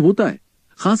कठिन होता है,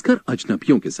 खासकर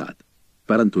अजनबियों के साथ,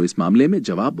 परंतु इस मामले में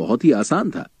जवाब बहुत ही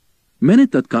आसान था। मैंने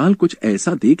तत्काल कुछ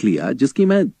ऐसा देख लिया जिसकी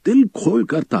मैं दिल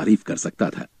खोलकर तारीफ कर सकता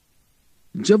था।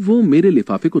 जब वो मेरे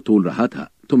लिफाफे को तोल रहा था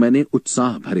तो मैंने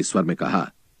उत्साह भरे स्वर में कहा,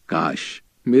 काश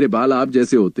मेरे बाल आप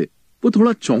जैसे होते। वो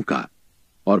थोड़ा चौंका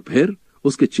और फिर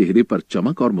उसके चेहरे पर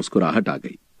चमक और मुस्कुराहट आ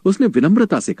गई। उसने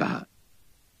विनम्रता से कहा,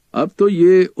 अब तो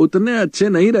ये उतने अच्छे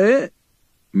नहीं रहे।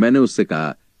 मैंने उससे कहा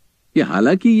कि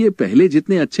हालांकि ये पहले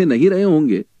जितने अच्छे नहीं रहे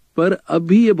होंगे, पर अब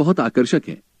भी ये बहुत आकर्षक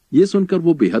हैं। ये सुनकर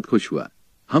वो बेहद खुश हुआ।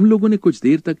 हम लोगों ने कुछ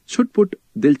देर तक छुटपुट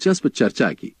दिलचस्प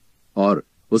चर्चा की और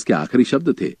उसके आखिरी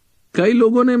शब्द थे, कई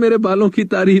लोगों ने मेरे बालों की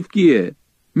तारीफ की है।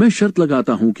 मैं शर्त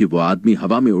लगाता हूं कि वो आदमी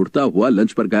हवा में उड़ता हुआ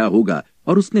लंच पर गया होगा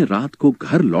और उसने रात को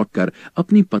घर लौटकर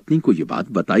अपनी पत्नी को ये बात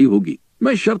बताई होगी।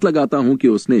 मैं शर्त लगाता हूं कि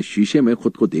उसने शीशे में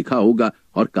खुद को देखा होगा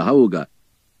और कहा होगा,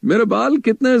 मेरे बाल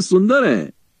कितने सुंदर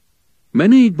हैं।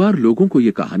 मैंने एक बार लोगों को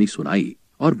यह कहानी सुनाई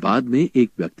और बाद में एक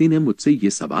व्यक्ति ने मुझसे यह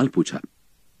सवाल पूछा,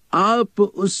 आप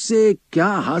उससे क्या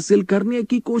हासिल करने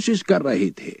की कोशिश कर रहे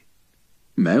थे?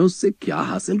 मैं उससे क्या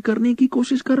हासिल करने की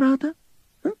कोशिश कर रहा था?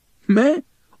 मैं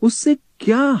उससे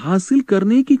क्या हासिल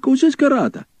करने की कोशिश कर रहा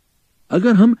था?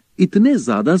 अगर हम इतने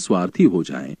ज्यादा स्वार्थी हो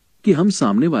जाएं कि हम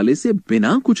सामने वाले से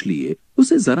बिना कुछ लिए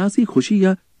उसे जरा सी खुशी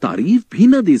या तारीफ भी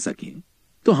न दे सकें,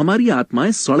 तो हमारी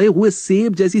आत्माएं सड़े हुए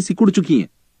सेब जैसी सिकुड़ चुकी हैं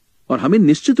और हमें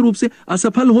निश्चित रूप से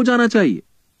असफल हो जाना चाहिए।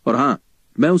 और हां,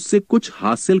 मैं उससे कुछ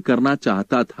हासिल करना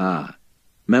चाहता था।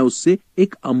 मैं उससे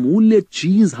एक अमूल्य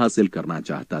चीज हासिल करना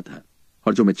चाहता था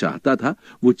और जो मैं चाहता था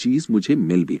वो चीज मुझे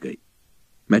मिल भी गई।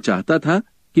 मैं चाहता था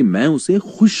कि मैं उसे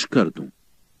खुश कर दूं,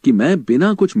 कि मैं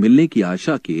बिना कुछ मिलने की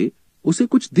आशा के उसे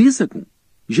कुछ दे सकूं।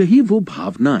 यही वो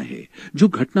भावना है जो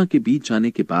घटना के बीच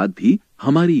जाने के बाद भी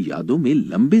हमारी यादों में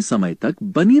लंबे समय तक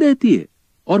बनी रहती है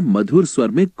और मधुर स्वर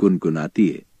में गुनगुनाती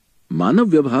है। मानव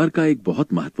व्यवहार का एक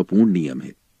बहुत महत्वपूर्ण नियम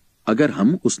है। अगर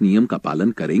हम उस नियम का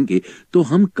पालन करेंगे तो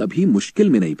हम कभी मुश्किल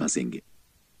में नहीं फंसेंगे।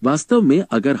 वास्तव में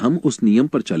अगर हम उस नियम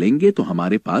पर चलेंगे तो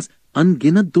हमारे पास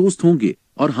अनगिनत दोस्त होंगे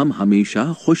और हम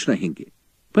हमेशा खुश रहेंगे।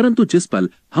 परंतु जिस पल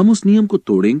हम उस नियम को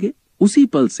तोड़ेंगे, उसी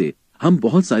पल से हम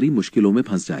बहुत सारी मुश्किलों में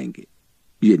फंस जाएंगे।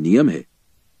 ये नियम है,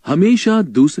 हमेशा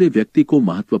दूसरे व्यक्ति को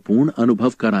महत्वपूर्ण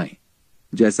अनुभव कराएं।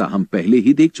 जैसा हम पहले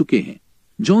ही देख चुके हैं,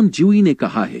 जॉन ड्यूई ने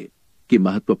कहा है कि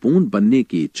महत्वपूर्ण बनने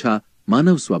की इच्छा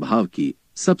मानव स्वभाव की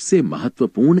सबसे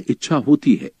महत्वपूर्ण इच्छा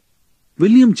होती है।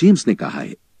 विलियम जेम्स ने कहा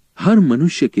है, हर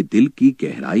मनुष्य के दिल की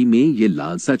गहराई में यह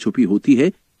लालसा छुपी होती है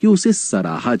कि उसे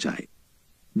सराहा जाए।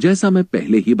 जैसा मैं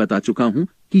पहले ही बता चुका हूं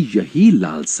कि यही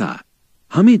लालसा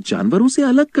हमें जानवरों से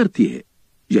अलग करती है।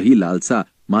 यही लालसा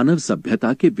मानव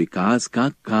सभ्यता के विकास का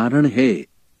कारण है।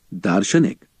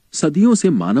 दार्शनिक सदियों से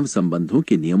मानव संबंधों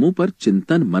के नियमों पर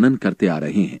चिंतन मनन करते आ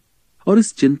रहे हैं और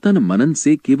इस चिंतन मनन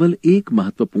से केवल एक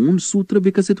महत्वपूर्ण सूत्र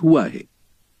विकसित हुआ है।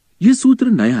 यह सूत्र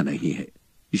नया नहीं है,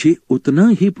 ये उतना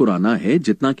ही पुराना है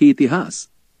जितना कि इतिहास।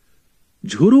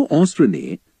 ज़ोरोआस्ट्र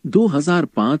ने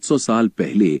 2500 साल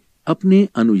पहले अपने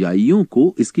अनुयायियों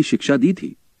को इसकी शिक्षा दी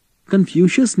थी।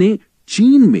 कन्फ्यूशियस ने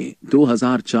चीन में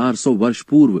 2400 वर्ष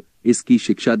पूर्व इसकी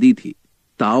शिक्षा दी थी।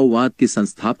 ताओवाद के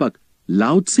संस्थापक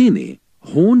लाओ त्से ने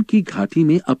होन की घाटी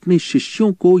में अपने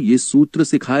शिष्यों को यह सूत्र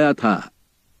सिखाया था।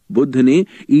 बुद्ध ने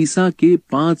ईसा के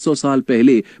 500 साल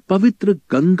पहले पवित्र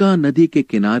गंगा नदी के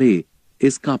किनारे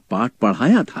इसका पाठ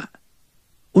पढ़ाया था।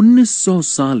 1900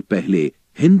 साल पहले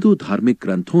हिंदू धार्मिक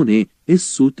ग्रंथों ने इस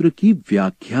सूत्र की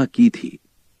व्याख्या की थी।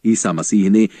 ईसा मसीह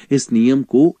ने इस नियम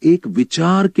को एक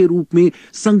विचार के रूप में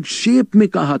संक्षेप में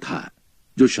कहा था,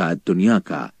 जो शायद दुनिया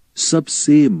का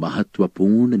सबसे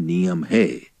महत्वपूर्ण नियम है।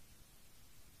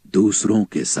 दूसरों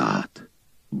के साथ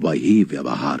वही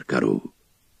व्यवहार करो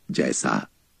जैसा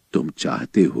तुम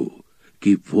चाहते हो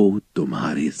कि वो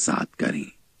तुम्हारे साथ करें।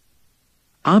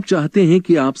 आप चाहते हैं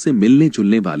कि आपसे मिलने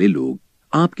जुलने वाले लोग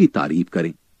आपकी तारीफ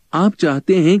करें। आप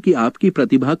चाहते हैं कि आपकी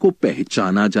प्रतिभा को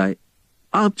पहचाना जाए।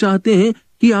 आप चाहते हैं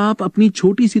कि आप अपनी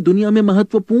छोटी सी दुनिया में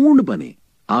महत्वपूर्ण बने।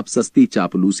 आप सस्ती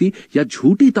चापलूसी या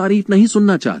झूठी तारीफ नहीं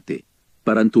सुनना चाहते,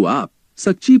 परंतु आप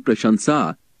सच्ची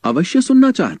प्रशंसा अवश्य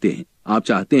सुनना चाहते हैं। आप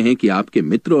चाहते हैं कि आपके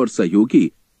मित्र और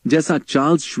सहयोगी, जैसा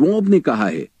चार्ल्स श्वाब ने कहा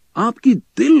है, आपकी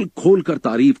दिल खोलकर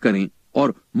तारीफ करें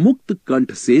और मुक्त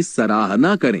कंठ से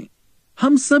सराहना करें।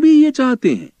 हम सभी ये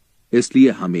चाहते हैं।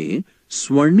 इसलिए हमें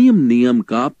स्वर्णिम नियम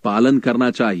का पालन करना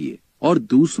चाहिए और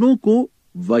दूसरों को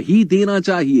वही देना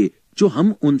चाहिए जो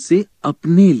हम उनसे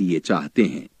अपने लिए चाहते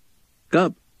हैं।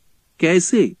 कब,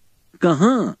 कैसे,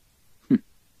 कहां?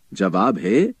 जवाब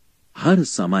है हर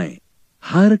समय,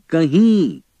 हर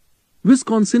कहीं।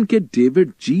 विस्कॉन्सिन के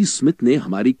डेविड जी स्मिथ ने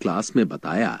हमारी क्लास में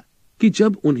बताया कि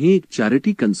जब उन्हें एक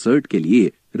चैरिटी कंसर्ट के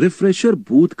लिए रिफ्रेशर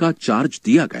बूथ का चार्ज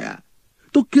दिया गया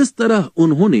तो किस तरह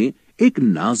उन्होंने एक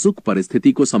नाजुक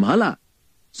परिस्थिति को संभाला।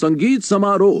 संगीत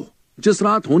समारोह जिस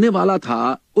रात होने वाला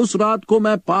था, उस रात को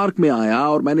मैं पार्क में आया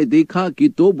और मैंने देखा कि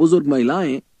दो बुजुर्ग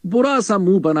महिलाएं बुरा सा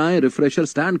मुंह बनाए रिफ्रेशर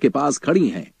स्टैंड के पास खड़ी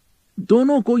हैं।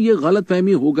 दोनों को यह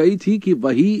गलतफहमी हो गई थी कि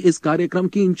वही इस कार्यक्रम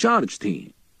की इंचार्ज थीं।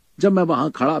 जब मैं वहां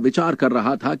खड़ा विचार कर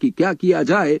रहा था कि क्या किया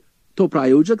जाए, तो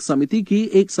प्रायोजक समिति की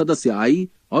एक सदस्य आई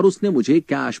और उसने मुझे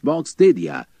कैश बॉक्स दे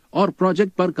दिया और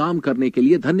प्रोजेक्ट पर काम करने के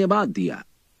लिए धन्यवाद दिया।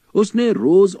 उसने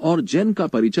रोज और जेन का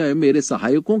परिचय मेरे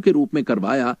सहायकों के रूप में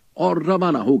करवाया और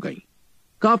रवाना हो गई।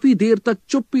 काफी देर तक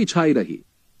चुप्पी छाई रही।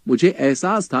 मुझे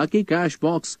एहसास था कि कैश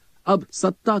बॉक्स अब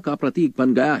सत्ता का प्रतीक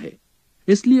बन गया है।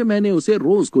 इसलिए मैंने उसे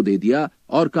रोज को दे दिया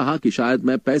और कहा कि शायद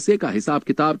मैं पैसे का हिसाब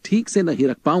किताब ठीक से नहीं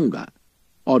रख पाऊंगा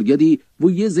और यदि वो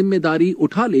ये जिम्मेदारी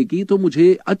उठा लेगी तो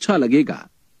मुझे अच्छा लगेगा।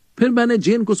 फिर मैंने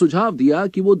जेन को सुझाव दिया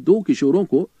कि वो दो किशोरों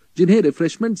को, जिन्हें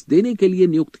रिफ्रेशमेंट्स देने के लिए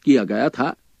नियुक्त किया गया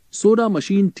था, सोडा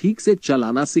मशीन ठीक से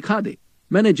चलाना सिखा दे।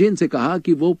 मैंने जेन से कहा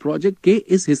कि वो प्रोजेक्ट के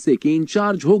इस हिस्से की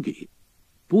इंचार्ज होगी।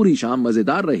 पूरी शाम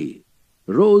मजेदार रही।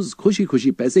 रोज खुशी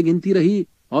खुशी पैसे गिनती रही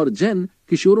और जेन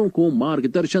किशोरों को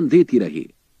मार्गदर्शन देती रही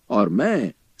और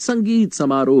मैं संगीत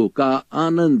समारोह का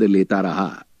आनंद लेता रहा।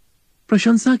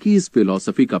 प्रशंसा की इस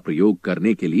फिलॉसफी का प्रयोग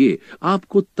करने के लिए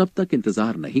आपको तब तक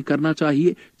इंतजार नहीं करना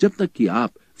चाहिए जब तक कि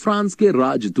आप फ्रांस के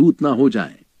राजदूत ना हो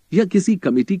जाएं या किसी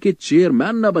कमेटी के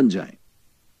चेयरमैन ना बन जाएं।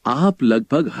 आप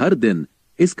लगभग हर दिन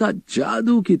इसका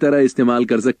जादू की तरह इस्तेमाल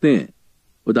कर सकते हैं।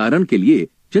 उदाहरण के लिए,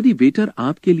 यदि वेटर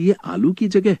आपके लिए आलू की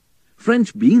जगह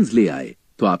फ्रेंच बीन्स ले आए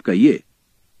तो आप कहिए,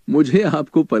 मुझे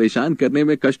आपको परेशान करने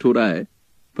में कष्ट हो रहा है,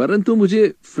 परंतु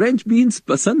मुझे फ्रेंच बीन्स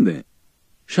पसंद हैं।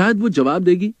 शायद वो जवाब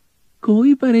देगी,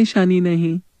 कोई परेशानी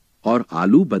नहीं, और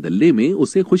आलू बदलने में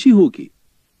उसे खुशी होगी,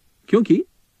 क्योंकि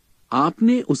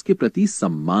आपने उसके प्रति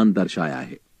सम्मान दर्शाया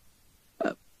है।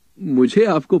 मुझे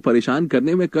आपको परेशान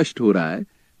करने में कष्ट हो रहा है,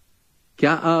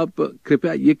 क्या आप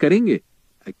कृपया ये करेंगे?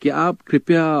 क्या आप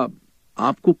कृपया,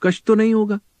 आपको कष्ट तो नहीं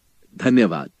होगा?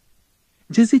 धन्यवाद।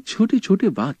 जैसे छोटे छोटे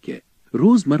वाक्य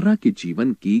रोजमर्रा के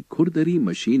जीवन की खुरदरी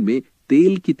मशीन में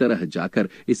तेल की तरह जाकर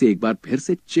इसे एक बार फिर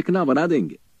से चिकना बना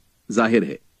देंगे। जाहिर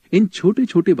है, इन छोटे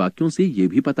छोटे वाक्यों से यह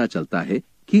भी पता चलता है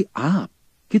कि आप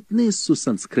कितने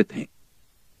सुसंस्कृत हैं।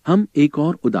 हम एक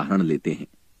और उदाहरण लेते हैं।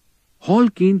 हॉल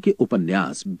केन के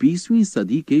उपन्यास 20वीं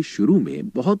सदी के शुरू में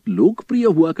बहुत लोकप्रिय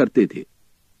हुआ करते थे।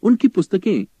 उनकी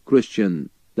पुस्तकें क्रिश्चियन,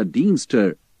 द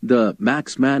डीमस्टर, द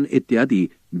मैक्समैन इत्यादि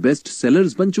बेस्ट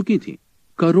सेलर्स बन चुकी थीं।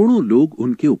 करोड़ों लोग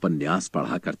उनके उपन्यास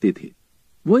पढ़ा करते थे।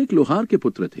 वो एक लोहार के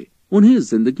पुत्र थे। उन्हें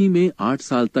जिंदगी में 8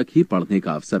 साल तक ही पढ़ने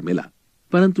का अवसर मिला,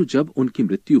 परंतु जब उनकी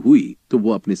मृत्यु हुई तो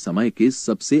वो अपने समय के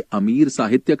सबसे अमीर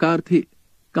साहित्यकार थे।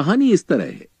 कहानी इस तरह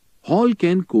है, हॉल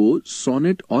केन को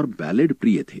सोनेट और बैलेड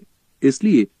प्रिय थे,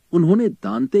 इसलिए उन्होंने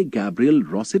दांते गैब्रियल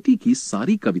रॉसेटी की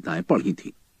सारी कविताएं पढ़ी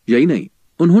थी। यही नहीं,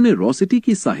 उन्होंने रॉसेटी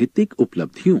की साहित्यिक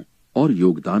उपलब्धियों और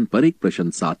योगदान पर एक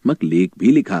प्रशंसात्मक लेख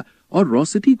भी लिखा और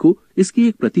रॉसेटी को इसकी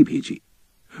एक प्रति भेजी।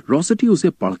 रॉसेटी उसे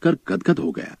पढ़कर गदगद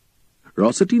हो गया।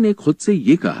 रॉसेटी ने खुद से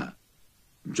ये कहा,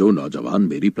 जो नौजवान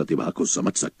मेरी प्रतिभा को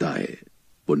समझ सकता है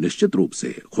वो निश्चित रूप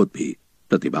से खुद भी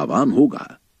प्रतिभावान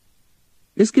होगा।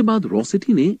 इसके बाद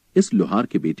रोसेटी ने इस लोहार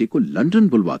के बेटे को लंदन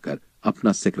बुलवाकर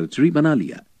अपना सेक्रेटरी बना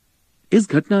लिया। इस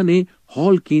घटना ने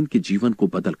हॉल केन के जीवन को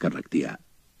बदल कर रख दिया,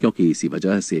 क्योंकि इसी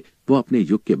वजह से वो अपने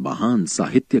युग के महान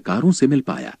साहित्यकारों से मिल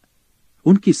पाया।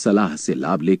 उनकी सलाह से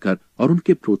लाभ लेकर और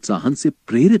उनके प्रोत्साहन से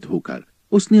प्रेरित होकर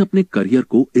उसने अपने करियर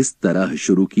को इस तरह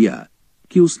शुरू किया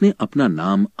कि उसने अपना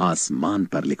नाम आसमान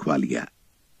पर लिखवा लिया।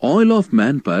 ऑयल ऑफ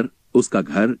मैन पर उसका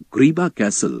घर ग्रीबा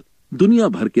कैसल दुनिया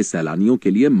भर के सैलानियों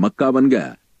के लिए मक्का बन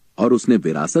गया और उसने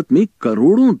विरासत में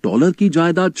करोड़ों डॉलर की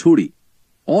जायदाद छोड़ी।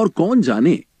 और कौन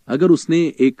जाने, अगर उसने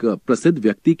एक प्रसिद्ध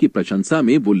व्यक्ति की प्रशंसा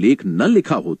में वो लेख न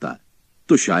लिखा होता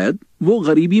तो शायद वो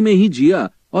गरीबी में ही जिया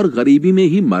और गरीबी में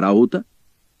ही मरा होता।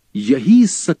 यही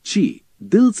सच्ची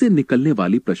दिल से निकलने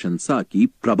वाली प्रशंसा की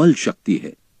प्रबल शक्ति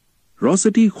है।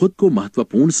 रोसेटी खुद को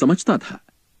महत्वपूर्ण समझता था।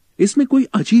 इसमें कोई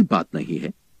अजीब बात नहीं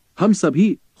है। हम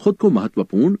सभी खुद को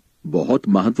महत्वपूर्ण, बहुत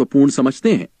महत्वपूर्ण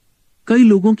समझते हैं। कई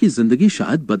लोगों की जिंदगी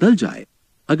शायद बदल जाए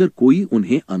अगर कोई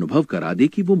उन्हें अनुभव करा दे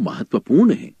कि वो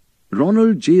महत्वपूर्ण है।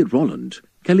 रोनाल्ड जे रोलैंड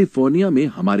कैलिफोर्निया में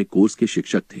हमारे कोर्स के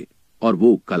शिक्षक थे और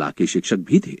वो कला के शिक्षक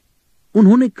भी थे।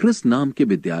 उन्होंने क्रिस नाम के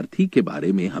विद्यार्थी के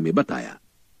बारे में हमें बताया।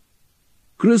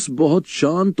 क्रिस बहुत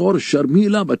शांत और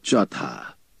शर्मीला बच्चा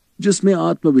था जिसमें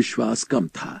आत्मविश्वास कम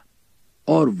था,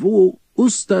 और वो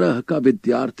उस तरह का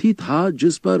विद्यार्थी था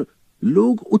जिस पर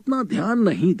लोग उतना ध्यान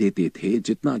नहीं देते थे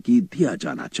जितना कि दिया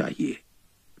जाना चाहिए।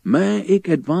 मैं एक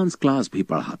एडवांस क्लास भी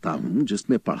पढ़ाता हूं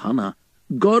जिसमें पढ़ाना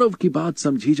गौरव की बात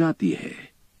समझी जाती है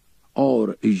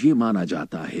और ये माना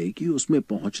जाता है कि उसमें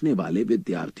पहुंचने वाले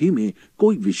विद्यार्थी में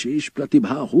कोई विशेष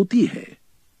प्रतिभा होती है।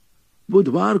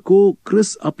 बुधवार को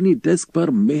क्रिस अपनी डेस्क पर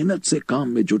मेहनत से काम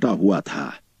में जुटा हुआ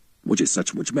था। मुझे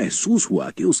सचमुच महसूस हुआ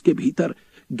कि उसके भीतर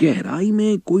गहराई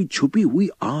में कोई छुपी हुई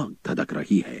आग धधक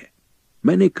रही है।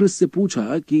 मैंने क्रिस से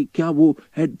पूछा कि क्या वो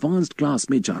एडवांस्ड क्लास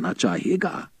में जाना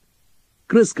चाहेगा।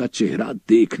 क्रिस का चेहरा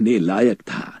देखने लायक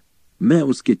था। मैं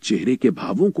उसके चेहरे के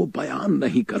भावों को बयान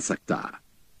नहीं कर सकता।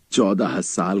 14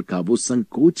 साल का वो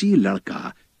संकोची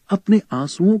लड़का अपने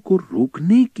आंसुओं को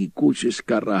रोकने की कोशिश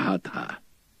कर रहा था।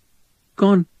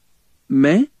 कौन?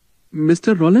 मैं?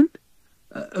 Mister Rowland?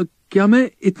 क्या मैं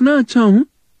इतना अच्छा हूं?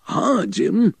 हाँ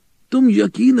जिम, तुम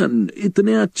यकीनन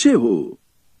इतने अच्छे हो।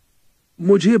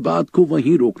 मुझे बात को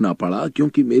वहीं रोकना पड़ा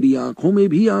क्योंकि मेरी आंखों में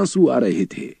भी आंसू आ रहे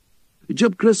थे।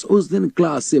 जब क्रिस उस दिन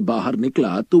क्लास से बाहर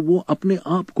निकला तो वो अपने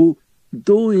आप को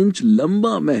 2 इंच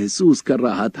लंबा महसूस कर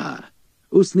रहा था।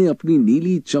 उसने अपनी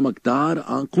नीली चमकदार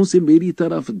आंखों से मेरी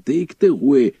तरफ देखते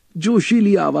हुए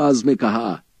जोशीली आवाज में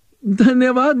कहा,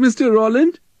 धन्यवाद मिस्टर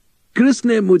रोलैंड। क्रिस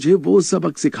ने मुझे वो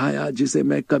सबक सिखाया जिसे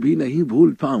मैं कभी नहीं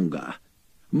भूल पाऊंगा।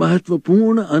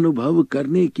 महत्वपूर्ण अनुभव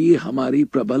करने की हमारी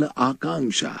प्रबल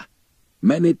आकांक्षा।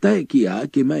 मैंने तय किया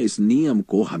कि मैं इस नियम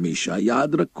को हमेशा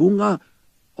याद रखूंगा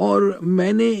और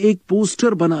मैंने एक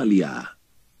पोस्टर बना लिया,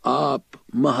 आप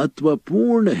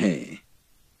महत्वपूर्ण हैं।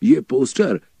 ये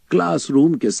पोस्टर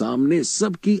क्लासरूम के सामने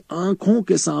सबकी आंखों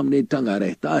के सामने टंगा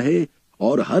रहता है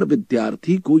और हर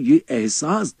विद्यार्थी को ये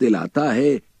एहसास दिलाता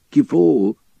है कि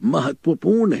वो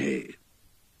महत्वपूर्ण है।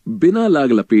 बिना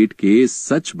लाग लपेट के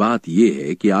सच बात यह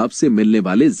है कि आपसे मिलने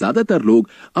वाले ज्यादातर लोग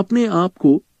अपने आप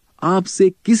को आपसे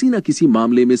किसी न किसी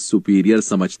मामले में सुपीरियर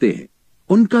समझते हैं।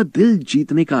 उनका दिल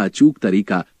जीतने का अचूक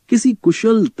तरीका किसी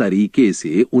कुशल तरीके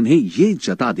से उन्हें ये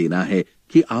जता देना है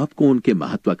कि आपको उनके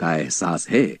महत्व का एहसास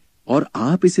है और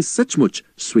आप इसे सचमुच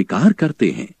स्वीकार करते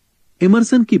हैं।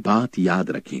 इमर्सन की बात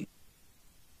याद रखें,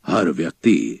 हर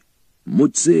व्यक्ति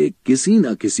मुझसे किसी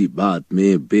न किसी बात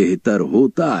में बेहतर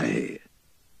होता है।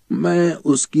 मैं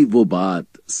उसकी वो बात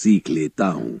सीख लेता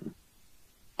हूं।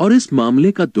 और इस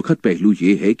मामले का दुखद पहलू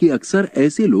यह है कि अक्सर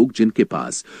ऐसे लोग जिनके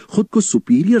पास खुद को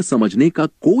सुपीरियर समझने का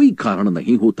कोई कारण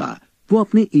नहीं होता, वो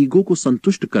अपने ईगो को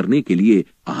संतुष्ट करने के लिए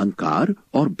अहंकार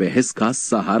और बहस का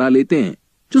सहारा लेते हैं,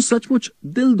 जो सचमुच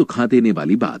दिल दुखा देने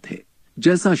वाली बात है।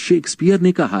 जैसा शेक्सपियर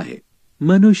ने कहा है,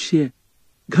 मनुष्य,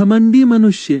 घमंडी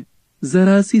मनुष्य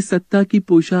जरा सी सत्ता की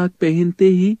पोशाक पहनते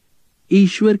ही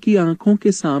ईश्वर की आंखों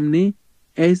के सामने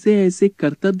ऐसे ऐसे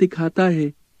करतब दिखाता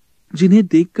है जिन्हें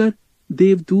देखकर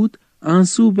देवदूत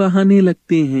आंसू बहाने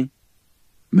लगते हैं।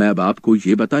 मैं अब आपको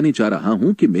यह बताने जा रहा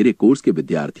हूं कि मेरे कोर्स के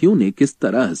विद्यार्थियों ने किस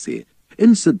तरह से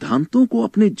इन सिद्धांतों को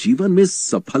अपने जीवन में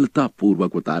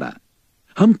सफलतापूर्वक उतारा।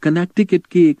 हम कनेक्टिकट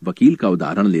के एक वकील का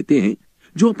उदाहरण लेते हैं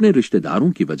जो अपने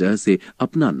रिश्तेदारों की वजह से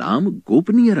अपना नाम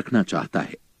गोपनीय रखना चाहता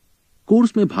है।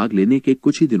 कोर्स में भाग लेने के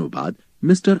कुछ ही दिनों बाद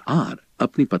मिस्टर आर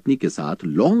अपनी पत्नी के साथ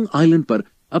लॉन्ग आइलैंड पर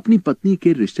अपनी पत्नी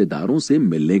के रिश्तेदारों से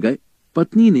मिलने गए।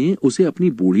 पत्नी ने उसे अपनी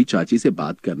बूढ़ी चाची से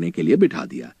बात करने के लिए बिठा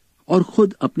दिया और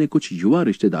खुद अपने कुछ युवा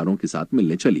रिश्तेदारों के साथ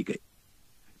मिलने चली गई।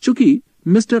 चूंकि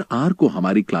मिस्टर आर को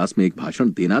हमारी क्लास में एक भाषण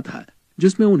देना था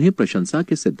जिसमें उन्हें प्रशंसा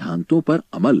के सिद्धांतों पर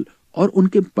अमल और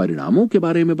उनके परिणामों के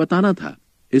बारे में बताना था,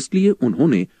 इसलिए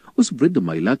उन्होंने उस वृद्ध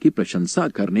महिला की प्रशंसा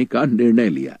करने का निर्णय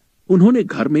लिया। उन्होंने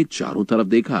घर में चारों तरफ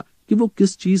देखा कि वो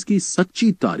किस चीज की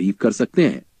सच्ची तारीफ कर सकते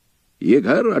हैं। ये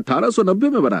घर 1890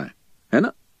 में बना है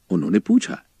ना? उन्होंने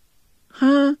पूछा।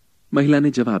 हाँ, महिला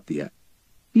ने जवाब दिया,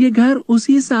 ये घर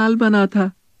उसी साल बना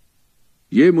था।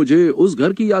 ये मुझे उस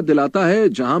घर की याद दिलाता है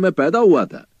जहां मैं पैदा हुआ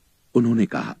था, उन्होंने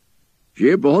कहा।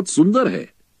 ये बहुत सुंदर है,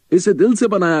 इसे दिल से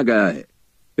बनाया गया है,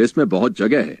 इसमें बहुत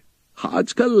जगह है।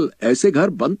 आजकल ऐसे घर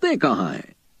बनते कहां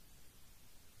हैं?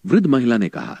 वृद्ध महिला ने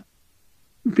कहा,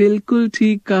 बिल्कुल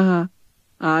ठीक कहा।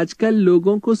 आजकल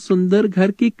लोगों को सुंदर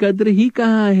घर की कद्र ही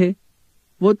कहां है।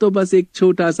 वो तो बस एक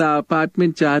छोटा सा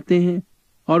अपार्टमेंट चाहते हैं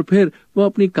और फिर वो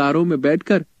अपनी कारों में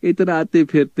बैठकर इतराते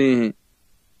फिरते हैं।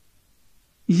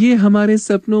 ये हमारे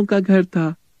सपनों का घर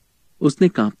था, उसने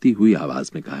कांपती हुई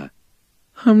आवाज में कहा।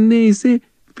 हमने इसे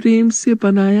प्रेम से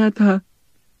बनाया था।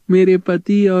 मेरे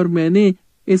पति और मैंने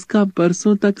इसका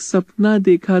बरसों तक सपना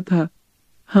देखा था।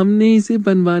 हमने इसे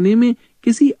बनवाने में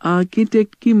किसी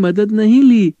आर्किटेक्ट की मदद नहीं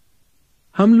ली,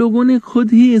 हम लोगों ने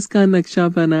खुद ही इसका नक्शा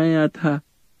बनाया था।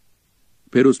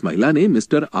 फिर उस महिला ने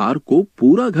मिस्टर आर को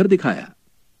पूरा घर दिखाया।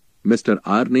 मिस्टर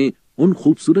आर ने उन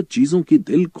खूबसूरत चीजों की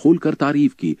दिल खोलकर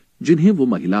तारीफ की जिन्हें वो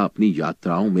महिला अपनी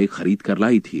यात्राओं में खरीद कर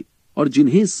लाई थी और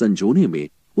जिन्हें संजोने में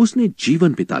उसने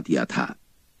जीवन बिता दिया था।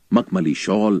 मखमली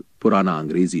शॉल, पुराना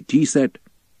अंग्रेजी टी सेट,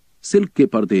 सिल्क के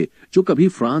पर्दे जो कभी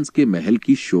फ्रांस के महल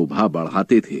की शोभा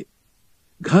बढ़ाते थे।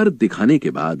 घर दिखाने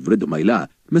के बाद वृद्ध महिला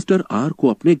मिस्टर आर को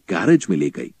अपने गैरेज में ले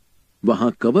गई। वहां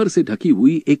कवर से ढकी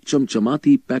हुई एक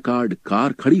चमचमाती पैकार्ड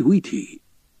कार खड़ी हुई थी।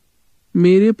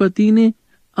 मेरे पति ने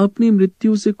अपनी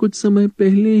मृत्यु से कुछ समय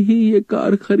पहले ही ये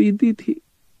कार खरीदी थी,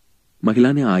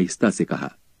 महिला ने आहिस्ता से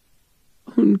कहा।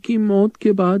 उनकी मौत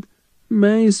के बाद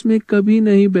मैं इसमें कभी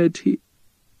नहीं बैठी।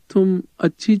 तुम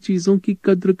अच्छी चीजों की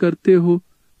कद्र करते हो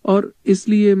और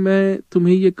इसलिए मैं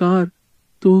तुम्हें ये कार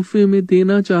तोहफे में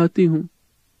देना चाहती हूं।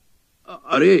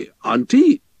 अरे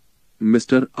आंटी,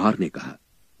 मिस्टर आर ने कहा,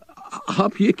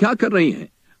 आप ये क्या कर रही हैं?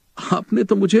 आपने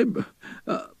तो मुझे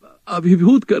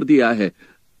अभिभूत कर दिया है।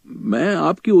 मैं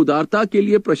आपकी उदारता के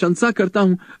लिए प्रशंसा करता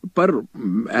हूं, पर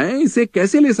मैं इसे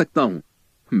कैसे ले सकता हूं?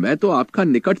 मैं तो आपका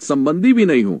निकट संबंधी भी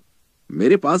नहीं हूं।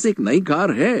 मेरे पास एक नई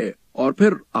कार है और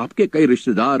फिर आपके कई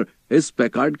रिश्तेदार इस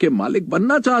पैकार्ड के मालिक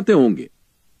बनना चाहते होंगे।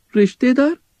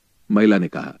 रिश्तेदार? महिला ने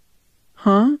कहा।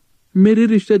 हाँ, मेरे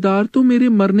रिश्तेदार तो मेरे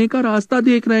मरने का रास्ता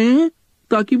देख रहे हैं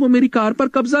ताकि वो मेरी कार पर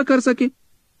कब्जा कर सके,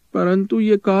 परंतु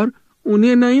ये कार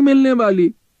उन्हें नहीं मिलने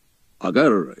वाली।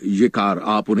 अगर ये कार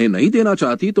आप उन्हें नहीं देना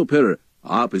चाहती तो फिर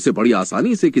आप इसे बड़ी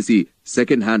आसानी से किसी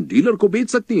सेकेंड हैंड डीलर को बेच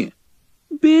सकती हैं।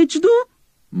 बेच दूं?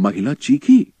 महिला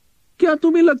चीखी। क्या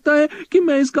तुम्हें लगता है कि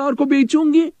मैं इस कार को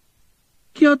बेचूंगी?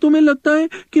 क्या तुम्हें लगता है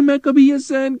कि मैं कभी यह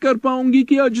सहन कर पाऊंगी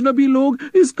कि अजनबी लोग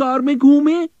इस कार में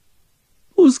घूमें?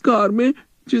 उस कार में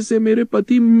जिसे मेरे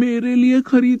पति मेरे लिए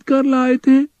खरीद कर लाए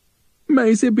थे। मैं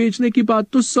इसे बेचने की बात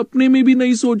तो सपने में भी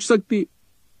नहीं सोच सकती।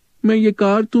 मैं ये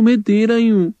कार तुम्हें दे रही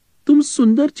हूं, तुम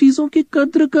सुंदर चीजों की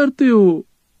कद्र करते हो।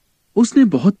 उसने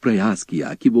बहुत प्रयास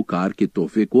किया कि वो कार के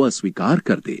तोहफे को अस्वीकार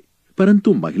कर दे,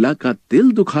 परंतु महिला का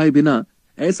दिल दुखाए बिना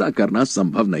ऐसा करना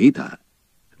संभव नहीं था।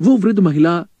 वो वृद्ध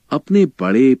महिला अपने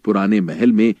बड़े पुराने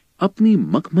महल में अपनी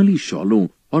मखमली शॉलों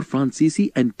और फ्रांसीसी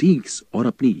एंटीक्स और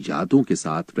अपनी यादों के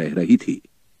साथ रह रही थी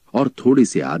और थोड़ी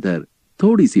सी आदर,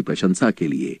 थोड़ी सी प्रशंसा के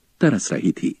लिए तरस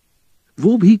रही थी।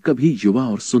 वो भी कभी युवा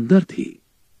और सुंदर थी।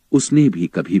 उसने भी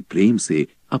कभी प्रेम से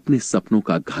अपने सपनों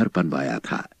का घर बनवाया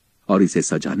था और इसे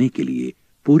सजाने के लिए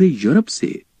पूरे यूरोप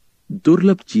से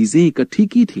दुर्लभ चीजें इकट्ठी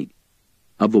की थीं।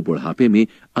 अब वो बुढ़ापे में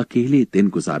अकेले दिन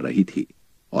गुजार रही थी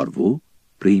और वो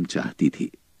प्रेम चाहती थी,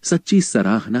 सच्ची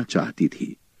सराहना चाहती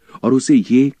थी और उसे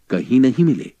ये कहीं नहीं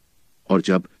मिले। और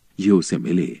जब ये उसे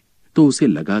मिले तो उसे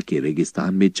लगा कि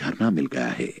रेगिस्तान में झरना मिल गया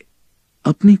है।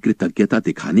 अपनी कृतज्ञता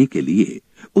दिखाने के लिए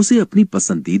उसे अपनी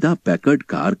पसंदीदा पैकर्ड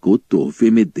कार को तोहफे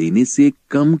में देने से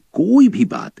कम कोई भी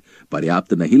बात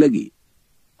पर्याप्त नहीं लगी।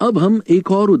 अब हम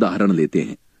एक और उदाहरण लेते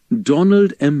हैं।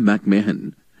 डोनाल्ड एम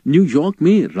मैकमेहन न्यूयॉर्क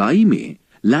में राई में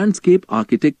landscape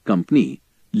architect company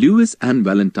Lewis and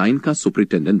Valentine का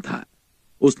सुपरिटेंडेंट था।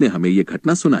 उसने हमें यह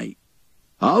घटना सुनाई।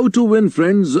 How to win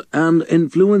friends and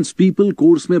influence people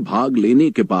course में भाग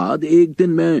लेने के बाद एक दिन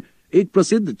मैं एक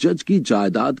प्रसिद्ध जज की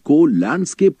जायदाद को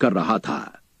लैंडस्केप कर रहा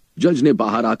था। जज ने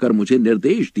बाहर आकर मुझे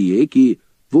निर्देश दिए कि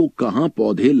वो कहां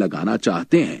पौधे लगाना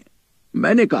चाहते हैं।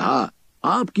 मैंने कहा,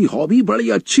 आपकी हॉबी बड़ी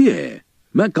अच्छी है।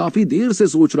 मैं काफी देर से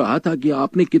सोच रहा था कि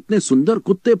आपने कितने सुंदर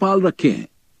कुत्ते पाल रखे हैं।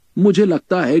 मुझे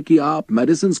लगता है कि आप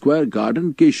मैडिसन स्क्वायर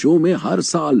गार्डन के शो में हर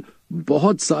साल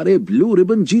बहुत सारे ब्लू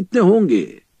रिबन जीतते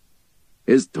होंगे।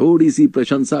 इस थोड़ी सी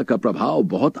प्रशंसा का प्रभाव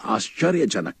बहुत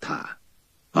आश्चर्यजनक था।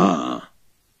 हाँ,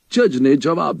 जज ने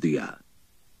जवाब दिया,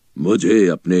 मुझे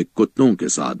अपने कुत्तों के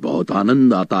साथ बहुत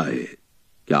आनंद आता है।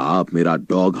 क्या आप मेरा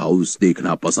डॉग हाउस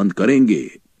देखना पसंद करेंगे?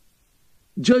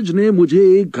 जज ने मुझे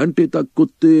 1 घंटे तक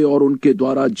कुत्ते और उनके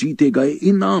द्वारा जीते गए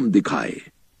इनाम दिखाए।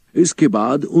 इसके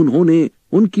बाद उन्होंने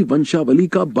उनकी वंशावली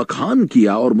का बखान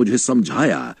किया और मुझे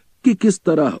समझाया कि किस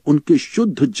तरह उनके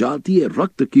शुद्ध जातीय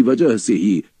रक्त की वजह से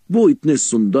ही वो इतने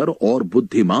सुंदर और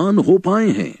बुद्धिमान हो पाए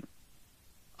हैं।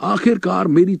 आखिरकार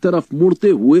मेरी तरफ मुड़ते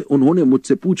हुए उन्होंने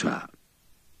मुझसे पूछा,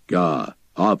 क्या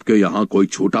आपके यहां कोई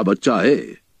छोटा बच्चा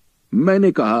है?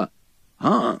 मैंने कहा,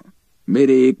 हां,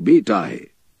 मेरे एक बेटा है।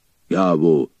 क्या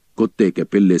वो कुत्ते के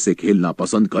पिल्ले से खेलना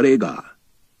पसंद करेगा?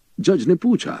 जज ने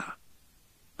पूछा।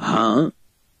 हां,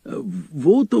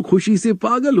 वो तो खुशी से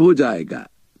पागल हो जाएगा,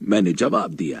 मैंने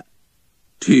जवाब दिया।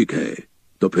 ठीक है,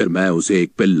 तो फिर मैं उसे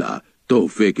एक पिल्ला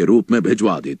तोहफे के रूप में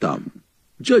भिजवा देता हूं,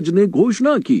 जज ने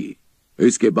घोषणा की।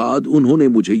 इसके बाद उन्होंने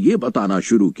मुझे यह बताना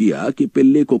शुरू किया कि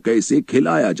पिल्ले को कैसे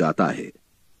खिलाया जाता है।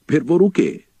 फिर वो रुके।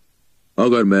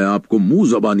 अगर मैं आपको मुंह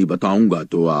जबानी बताऊंगा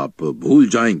तो आप भूल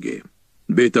जाएंगे।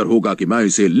 बेहतर होगा कि मैं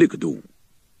इसे लिख दूं।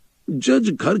 जज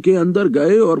घर के अंदर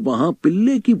गए और वहां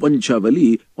पिल्ले की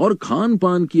वंशावली और खान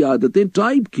पान की आदतें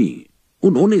टाइप की।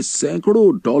 उन्होंने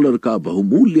सैकड़ों डॉलर का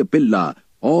बहुमूल्य पिल्ला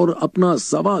और अपना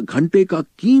 1.25 घंटे का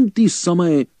कीमती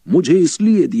समय मुझे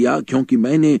इसलिए दिया क्योंकि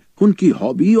मैंने उनकी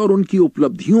हॉबी और उनकी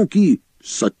उपलब्धियों की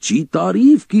सच्ची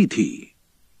तारीफ की थी।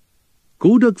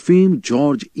 कोडक फेम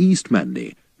जॉर्ज ईस्टमैन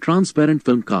ने ट्रांसपेरेंट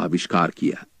फिल्म का आविष्कार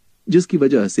किया, जिसकी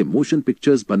वजह से मोशन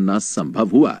पिक्चर्स बनना संभव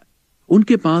हुआ।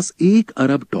 उनके पास $1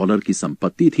 अरब की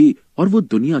संपत्ति थी और वो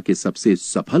दुनिया के सबसे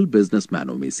सफल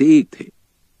बिजनेसमैनों में से एक थे।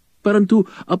 परंतु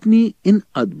अपनी इन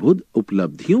अद्भुत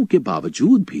उपलब्धियों के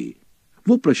बावजूद भी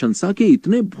वो प्रशंसा के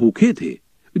इतने भूखे थे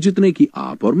जितने कि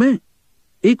आप और मैं।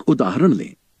 एक उदाहरण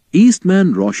लें,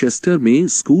 ईस्टमैन रॉचेस्टर में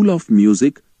स्कूल ऑफ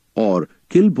म्यूजिक और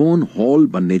किलबोर्न हॉल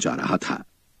बनने जा रहा था।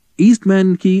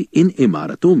 ईस्टमैन की इन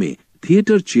इमारतों में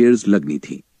थिएटर चेयर्स लगनी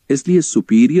थी, इसलिए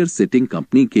सुपीरियर सिटिंग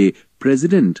कंपनी के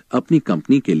प्रेसिडेंट अपनी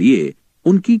कंपनी के लिए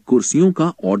उनकी कुर्सियों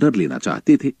का ऑर्डर लेना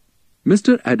चाहते थे।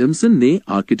 मिस्टर एडमसन ने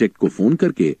आर्किटेक्ट को फोन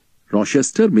करके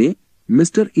रॉचेस्टर में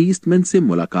मिस्टर ईस्टमैन से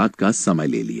मुलाकात का समय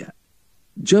ले लिया।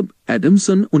 जब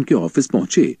एडमसन उनके ऑफिस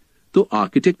पहुंचे तो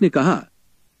आर्किटेक्ट ने कहा,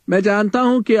 मैं जानता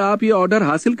हूं कि आप ये ऑर्डर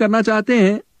हासिल करना चाहते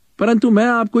हैं, परंतु मैं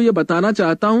आपको ये बताना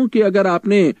चाहता हूं कि अगर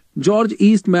आपने जॉर्ज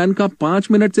ईस्टमैन का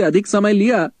 5 मिनट से अधिक समय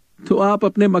लिया तो आप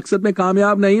अपने मकसद में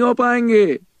कामयाब नहीं हो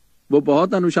पाएंगे। वो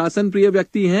बहुत अनुशासन प्रिय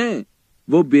व्यक्ति हैं,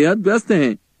 वो बेहद व्यस्त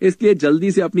हैं, इसलिए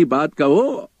जल्दी से अपनी बात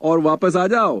कहो और वापस आ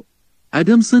जाओ।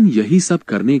 एडमसन यही सब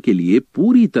करने के लिए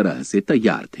पूरी तरह से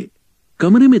तैयार थे।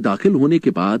 कमरे में दाखिल होने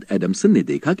के बाद एडमसन ने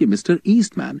देखा कि मिस्टर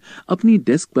ईस्टमैन अपनी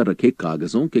डेस्क पर रखे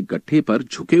कागजों के गट्ठे पर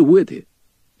झुके हुए थे।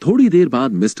 थोड़ी देर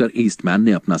बाद मिस्टर ईस्टमैन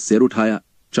ने अपना सिर उठाया,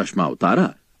 चश्मा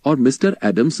उतारा और मिस्टर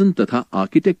एडमसन तथा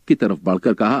आर्किटेक्ट की तरफ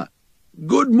बढ़कर कहा,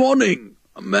 गुड मॉर्निंग,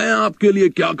 मैं आपके लिए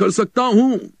क्या कर सकता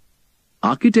हूं?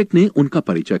 आर्किटेक्ट ने उनका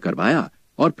परिचय करवाया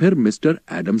और फिर मिस्टर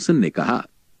एडमसन ने कहा,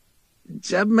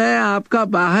 जब मैं आपका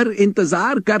बाहर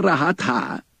इंतजार कर रहा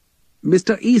था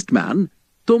मिस्टर ईस्टमैन,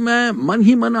 तो मैं मन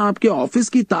ही मन आपके ऑफिस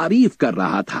की तारीफ कर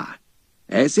रहा था।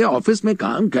 ऐसे ऑफिस में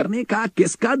काम करने का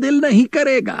किसका दिल नहीं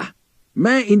करेगा?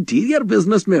 मैं इंटीरियर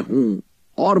बिजनेस में हूं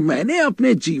और मैंने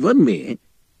अपने जीवन में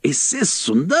इससे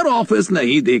सुंदर ऑफिस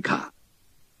नहीं देखा।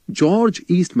 जॉर्ज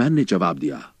ईस्टमैन ने जवाब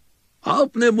दिया,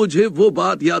 आपने मुझे वो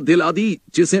बात याद दिला दी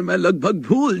जिसे मैं लगभग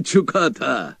भूल चुका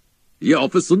था। यह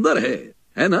ऑफिस सुंदर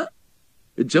है ना?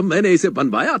 जब मैंने इसे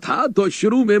बनवाया था तो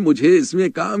शुरू में मुझे इसमें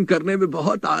काम करने में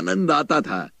बहुत आनंद आता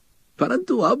था,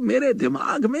 परंतु अब मेरे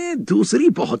दिमाग में दूसरी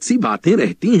बहुत सी बातें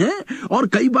रहती हैं और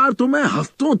कई बार तो मैं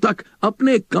हफ्तों तक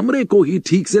अपने कमरे को ही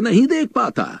ठीक से नहीं देख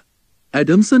पाता।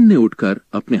 एडमसन ने उठकर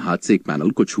अपने हाथ से एक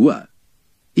पैनल को छुआ।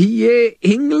 ये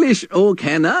इंग्लिश ओक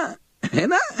है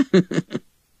ना?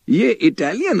 ये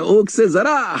इटालियन ओक से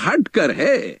जरा हटकर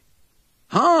है।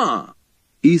 हाँ,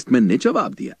 ईस्टमैन ने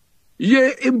जवाब दिया, ये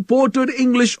इंपोर्टेड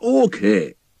इंग्लिश ओक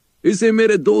है। इसे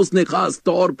मेरे दोस्त ने खास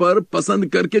तौर पर पसंद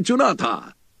करके चुना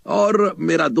था और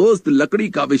मेरा दोस्त लकड़ी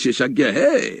का विशेषज्ञ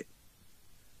है।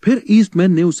 फिर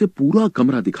ईस्टमैन ने उसे पूरा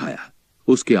कमरा दिखाया,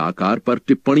 उसके आकार पर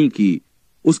टिप्पणी की,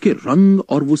 उसके रंग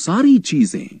और वो सारी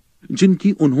चीजें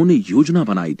जिनकी उन्होंने योजना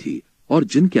बनाई थी और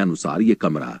जिनके अनुसार ये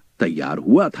कमरा तैयार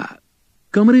हुआ था।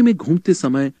 कमरे में घूमते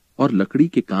समय और लकड़ी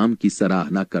के काम की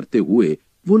सराहना करते हुए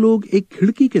वो लोग एक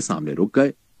खिड़की के सामने रुक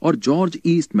गए और जॉर्ज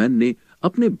ईस्टमैन ने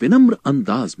अपने विनम्र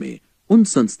अंदाज में उन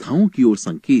संस्थाओं की ओर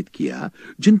संकेत किया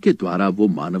जिनके द्वारा वो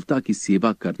मानवता की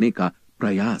सेवा करने का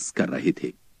प्रयास कर रहे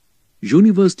थे।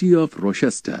 University of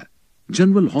Rochester,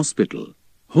 general hospital,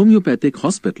 homeopathic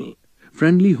hospital,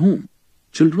 friendly home,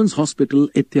 children's hospital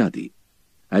इत्यादि।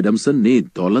 एडमसन ने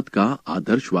दौलत का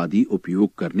आदर्शवादी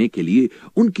उपयोग करने के लिए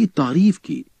उनकी तारीफ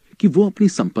की कि वो अपनी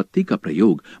संपत्ति का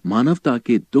प्रयोग मानवता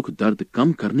के दुख दर्द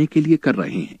कम करने के लिए कर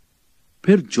रहे हैं।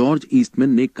 फिर जॉर्ज ईस्टमैन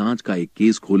ने कांच का एक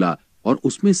केस खोला और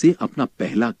उसमें से अपना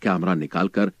पहला कैमरा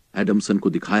निकालकर एडमसन को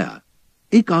दिखाया,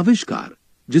 एक आविष्कार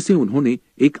जिसे उन्होंने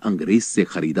एक अंग्रेज से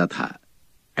खरीदा था।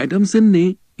 एडमसन ने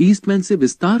ईस्टमैन से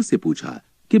विस्तार से पूछा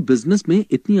कि बिजनेस में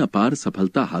इतनी अपार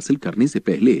सफलता हासिल करने से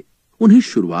पहले उन्हें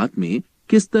शुरुआत में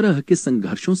किस तरह के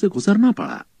संघर्षों से गुजरना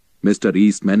पड़ा। मिस्टर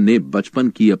ईस्टमैन ने बचपन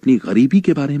की अपनी गरीबी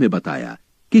के बारे में बताया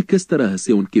कि किस तरह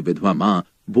से उनकी विधवा मां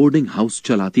बोर्डिंग हाउस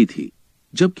चलाती थी,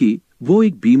 जबकि वो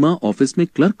एक बीमा ऑफिस में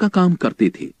क्लर्क का काम करते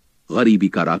थे। गरीबी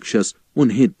का राक्षस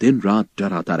उन्हें दिन रात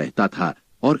डराता रहता था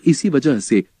और इसी वजह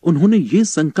से उन्होंने ये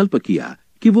संकल्प किया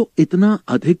कि वो इतना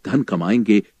अधिक धन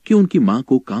कमाएंगे कि उनकी मां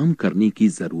को काम करने की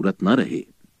जरूरत न रहे।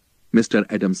 मिस्टर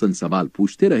एडमसन सवाल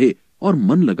पूछते रहे और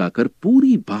मन लगाकर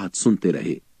पूरी बात सुनते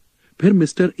रहे। फिर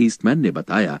मिस्टर ईस्टमैन ने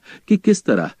बताया कि किस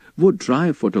तरह वो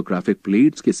ड्राई फोटोग्राफिक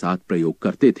प्लेट्स के साथ प्रयोग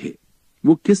करते थे।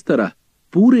 वो किस तरह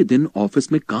पूरे दिन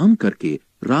ऑफिस में काम करके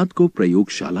रात को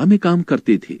प्रयोगशाला में काम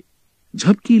करते थे।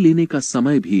 झपकी लेने का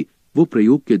समय भी वो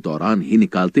प्रयोग के दौरान ही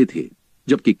निकालते थे,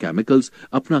 जबकि केमिकल्स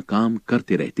अपना काम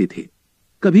करते रहते थे।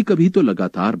 कभी कभी तो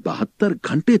लगातार 72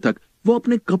 घंटे तक वो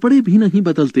अपने कपड़े भी नहीं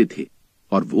बदलते थे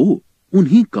और वो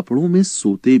उन्हीं कपड़ों में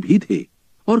सोते भी थे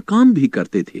और काम भी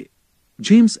करते थे।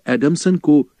 जेम्स एडमसन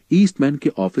को ईस्टमैन के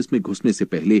ऑफिस में घुसने से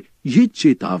पहले ये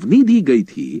चेतावनी दी गई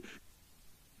थी,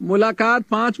 मुलाकात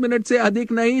 5 मिनट से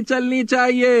अधिक नहीं चलनी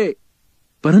चाहिए।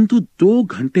 परंतु 2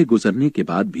 घंटे गुजरने के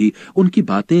बाद भी उनकी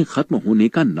बातें खत्म होने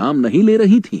का नाम नहीं ले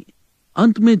रही थीं।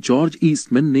 अंत में जॉर्ज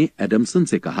ईस्टमैन ने एडमसन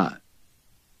से कहा,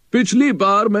 पिछली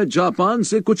बार मैं जापान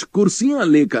से कुछ कुर्सियां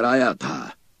लेकर आया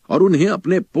था और उन्हें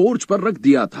अपने पोर्च पर रख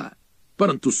दिया था,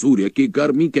 परंतु सूर्य की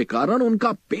गर्मी के कारण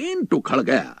उनका पेंट उखड़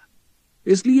गया।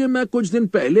 इसलिए मैं कुछ दिन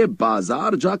पहले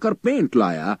बाजार जाकर पेंट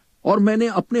लाया और मैंने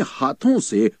अपने हाथों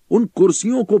से उन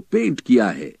कुर्सियों को पेंट किया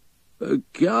है।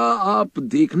 क्या आप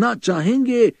देखना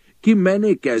चाहेंगे कि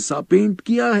मैंने कैसा पेंट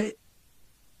किया है?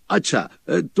 अच्छा,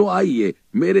 तो आइए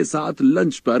मेरे साथ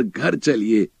लंच पर घर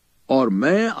चलिए और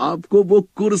मैं आपको वो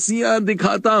कुर्सियां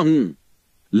दिखाता हूं।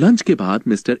 लंच के बाद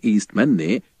मिस्टर ईस्टमैन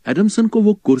ने एडमसन को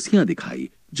वो कुर्सियां दिखाई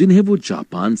जिन्हें वो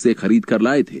जापान से खरीद कर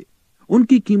लाए थे।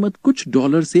 उनकी कीमत कुछ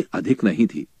डॉलर से अधिक नहीं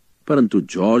थी, परंतु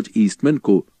जॉर्ज ईस्टमैन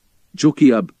को, जो कि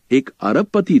अब एक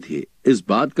अरबपति थे, इस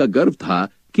बात का गर्व था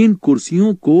कि इन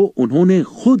कुर्सियों को उन्होंने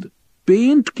खुद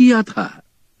पेंट किया था।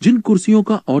 जिन कुर्सियों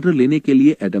का ऑर्डर लेने के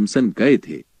लिए एडमसन गए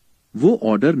थे, वो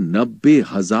ऑर्डर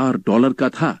 $90,000 का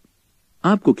था।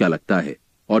 आपको क्या लगता है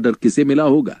ऑर्डर किसे मिला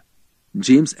होगा?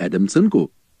 जेम्स एडमसन को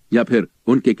या फिर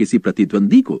उनके किसी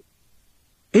प्रतिद्वंदी को?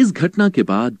 इस घटना के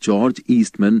बाद जॉर्ज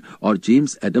ईस्टमैन और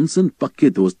जेम्स एडमसन पक्के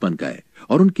दोस्त बन गए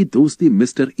और उनकी दोस्ती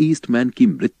मिस्टर ईस्टमैन की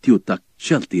मृत्यु तक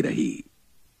चलती रही।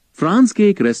 फ्रांस के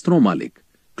एक रेस्तरां मालिक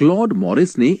क्लॉड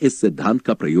मॉरिस ने इस सिद्धांत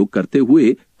का प्रयोग करते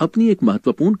हुए अपनी एक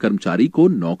महत्वपूर्ण कर्मचारी को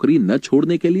नौकरी न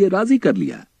छोड़ने के लिए राजी कर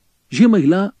लिया। ये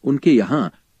महिला उनके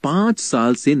यहाँ 5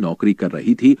 साल से नौकरी कर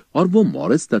रही थी और वो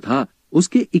मॉरिस तथा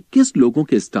उसके 21 लोगों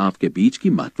के स्टाफ के बीच की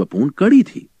महत्वपूर्ण कड़ी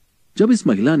थी। जब इस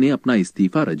महिला ने अपना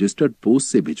इस्तीफा रजिस्टर्ड पोस्ट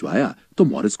से भिजवाया तो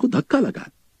मॉरिस को धक्का लगा।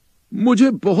 मुझे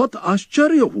बहुत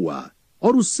आश्चर्य हुआ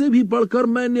और उससे भी बढ़कर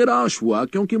मैं निराश हुआ,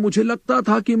 क्योंकि मुझे लगता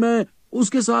था कि मैं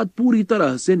उसके साथ पूरी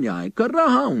तरह से न्याय कर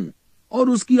रहा हूं और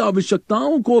उसकी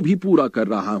आवश्यकताओं को भी पूरा कर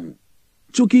रहा हूं।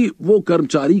 चूंकि वो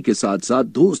कर्मचारी के साथ साथ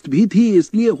दोस्त भी थी,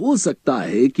 इसलिए हो सकता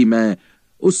है कि मैं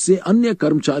उससे अन्य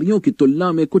कर्मचारियों की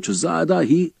तुलना में कुछ ज्यादा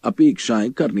ही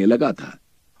अपेक्षाएं करने लगा था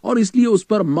और इसलिए उस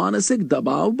पर मानसिक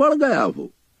दबाव बढ़ गया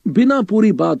हो। बिना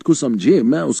पूरी बात को समझे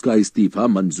मैं उसका इस्तीफा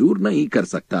मंजूर नहीं कर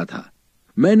सकता था।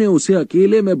 मैंने उसे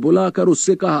अकेले में बुलाकर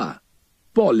उससे कहा,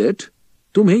 पॉलेट,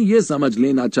 तुम्हें यह समझ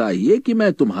लेना चाहिए कि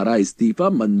मैं तुम्हारा इस्तीफा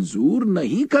मंजूर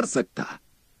नहीं कर सकता।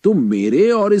 तुम मेरे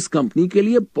और इस कंपनी के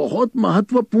लिए बहुत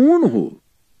महत्वपूर्ण हो।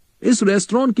 इस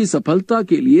रेस्टोरेंट की सफलता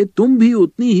के लिए तुम भी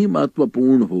उतनी ही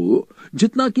महत्वपूर्ण हो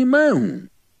जितना कि मैं हूं।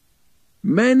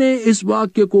 मैंने इस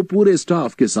वाक्य को पूरे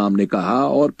स्टाफ के सामने कहा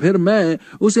और फिर मैं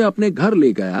उसे अपने घर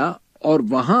ले गया और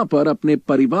वहां पर अपने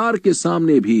परिवार के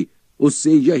सामने भी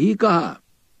उससे यही कहा।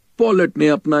 पॉलेट ने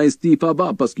अपना इस्तीफा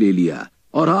वापस ले लिया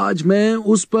और आज मैं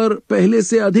उस पर पहले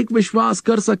से अधिक विश्वास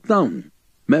कर सकता हूं।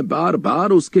 मैं बार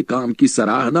बार उसके काम की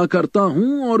सराहना करता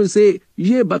हूं और उसे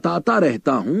ये बताता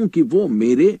रहता हूं कि वो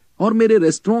मेरे और मेरे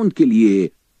रेस्टोरेंट के लिए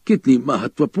कितनी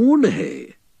महत्वपूर्ण है।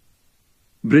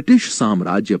 ब्रिटिश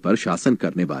साम्राज्य पर शासन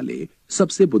करने वाले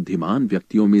सबसे बुद्धिमान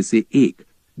व्यक्तियों में से एक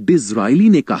डिज़रायली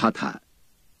ने कहा था,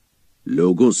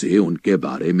 लोगों से उनके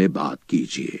बारे में बात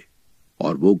कीजिए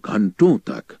और वो घंटों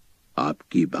तक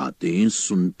आपकी बातें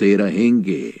सुनते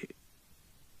रहेंगे।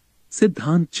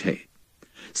 सिद्धांत 6,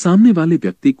 सामने वाले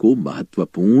व्यक्ति को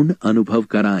महत्वपूर्ण अनुभव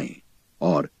कराएं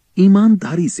और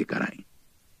ईमानदारी से कराएं।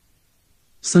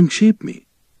 संक्षेप में,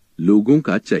 लोगों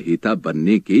का चहेता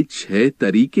बनने के 6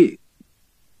 तरीके।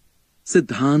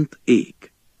 सिद्धांत 1,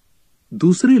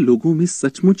 दूसरे लोगों में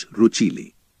सचमुच रुचि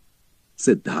लें।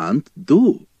 सिद्धांत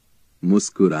 2,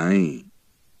 मुस्कुराएं।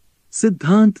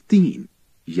 सिद्धांत 3,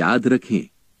 याद रखें,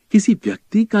 किसी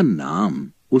व्यक्ति का नाम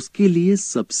उसके लिए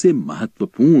सबसे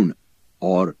महत्वपूर्ण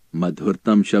और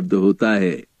मधुरतम शब्द होता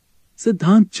है।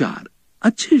 सिद्धांत 4,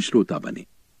 अच्छे श्रोता बने।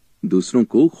 दूसरों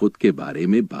को खुद के बारे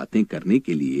में बातें करने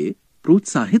के लिए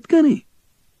प्रोत्साहित करें।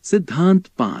 सिद्धांत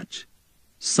 5,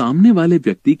 सामने वाले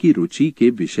व्यक्ति की रुचि के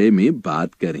विषय में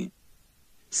बात करें।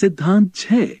 सिद्धांत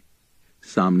 6,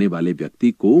 सामने वाले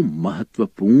व्यक्ति को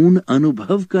महत्वपूर्ण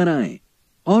अनुभव कराएं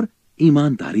और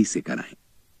ईमानदारी से कराएं।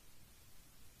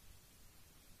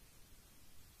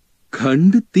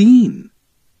 खंड 3,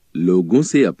 लोगों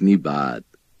से अपनी बात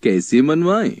कैसे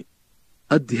मनवाएं।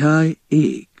 अध्याय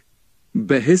 1,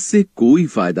 बहस से कोई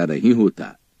फायदा नहीं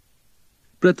होता।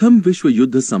 प्रथम विश्व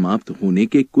युद्ध समाप्त होने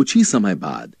के कुछ ही समय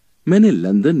बाद मैंने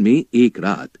लंदन में एक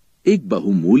रात एक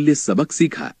बहुमूल्य सबक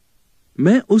सीखा।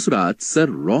 मैं उस रात सर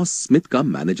रॉस स्मिथ का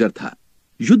मैनेजर था।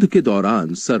 युद्ध के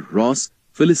दौरान सर रॉस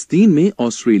फिलिस्तीन में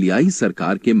ऑस्ट्रेलियाई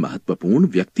सरकार के महत्वपूर्ण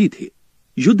व्यक्ति थे।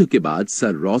 युद्ध के बाद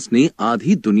सर रॉस ने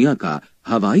आधी दुनिया का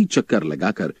हवाई चक्कर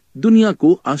लगाकर दुनिया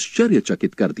को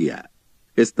आश्चर्यचकित कर दिया।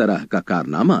 इस तरह का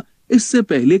कारनामा इससे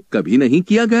पहले कभी नहीं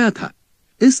किया गया था।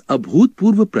 इस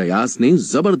अभूतपूर्व प्रयास ने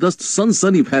जबरदस्त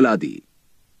सनसनी फैला दी।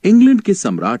 इंग्लैंड के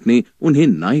सम्राट ने उन्हें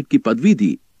नाइट की पदवी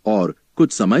दी और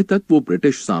कुछ समय तक वो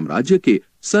ब्रिटिश साम्राज्य के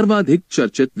सर्वाधिक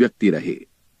चर्चित व्यक्ति रहे।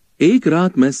 एक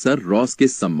रात मैं सर रॉस के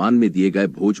सम्मान में दिए गए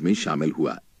भोज में शामिल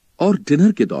हुआ और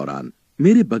डिनर के दौरान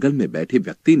मेरे बगल में बैठे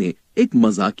व्यक्ति ने एक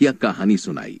मजाकिया कहानी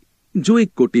सुनाई जो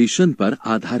एक कोटेशन पर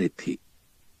आधारित थी।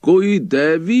 कोई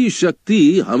दैवी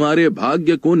शक्ति हमारे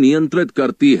भाग्य को नियंत्रित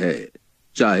करती है,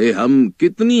 चाहे हम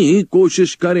कितनी ही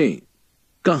कोशिश करें।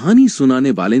 कहानी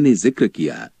सुनाने वाले ने जिक्र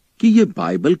किया कि यह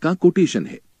बाइबल का कोटेशन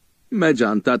है। मैं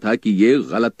जानता था कि यह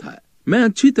गलत था। मैं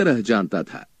अच्छी तरह जानता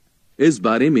था। इस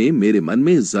बारे में मेरे मन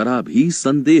में जरा भी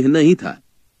संदेह नहीं था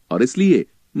और इसलिए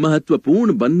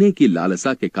महत्वपूर्ण बनने की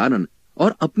लालसा के कारण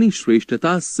और अपनी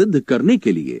श्रेष्ठता सिद्ध करने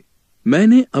के लिए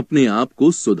मैंने अपने आप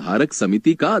को सुधारक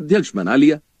समिति का अध्यक्ष बना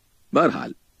लिया।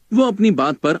 बहरहाल वो अपनी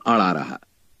बात पर अड़ा रहा।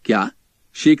 क्या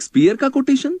शेक्सपियर का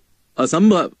कोटेशन?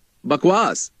 असंभव,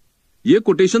 बकवास। ये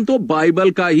कोटेशन तो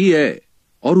बाइबल का ही है।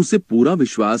 और उसे पूरा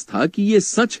विश्वास था कि ये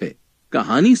सच है।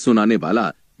 कहानी सुनाने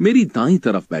वाला मेरी दाईं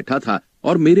तरफ बैठा था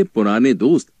और मेरे पुराने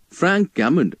दोस्त फ्रैंक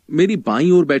गैमंड मेरी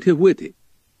बाईं ओर बैठे हुए थे।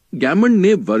 गैमंड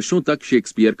ने वर्षों तक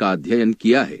शेक्सपियर का अध्ययन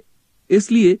किया है,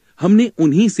 इसलिए हमने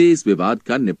उन्हीं से इस विवाद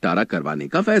का निपटारा करवाने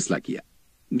का फैसला किया।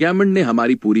 गैमंड ने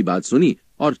हमारी पूरी बात सुनी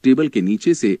और टेबल के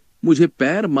नीचे से मुझे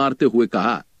पैर मारते हुए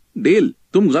कहा, डेल,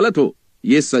 तुम गलत हो।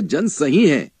 ये सज्जन सही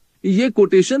हैं। ये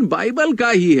कोटेशन बाइबल का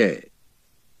ही है।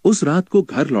 उस रात को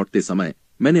घर लौटते समय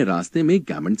मैंने रास्ते में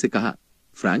गैमंड से कहा,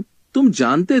 फ्रैंक, तुम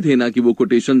जानते थे ना कि वो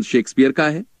कोटेशन शेक्सपियर का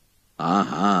है?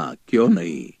 हाँ, क्यों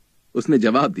नहीं, उसने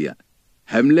जवाब दिया।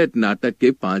 हेमलेट नाटक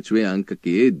के 5वें अंक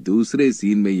के दूसरे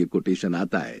सीन में ये कोटेशन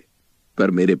आता है।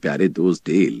 पर मेरे प्यारे दोस्त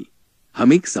डेल,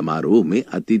 हम एक समारोह में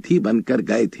अतिथि बनकर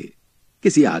गए थे।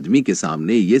 किसी आदमी के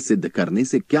सामने ये सिद्ध करने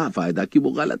से क्या फायदा कि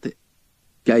वो गलत है?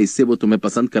 क्या इससे वो तुम्हें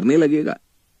पसंद करने लगेगा?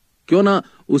 क्यों ना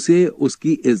उसे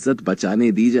उसकी इज्जत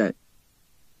बचाने दी जाए।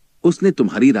 उसने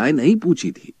तुम्हारी राय नहीं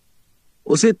पूछी थी।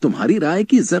 उसे तुम्हारी राय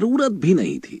की जरूरत भी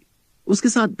नहीं थी। उसके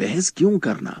साथ बहस क्यों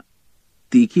करना?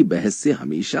 तीखी बहस से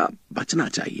हमेशा बचना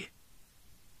चाहिए।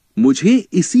 मुझे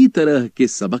इसी तरह के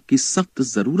सबक की सख्त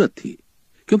जरूरत थी,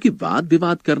 क्योंकि वाद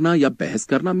विवाद करना या बहस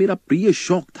करना मेरा प्रिय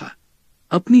शौक था।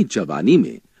 अपनी जवानी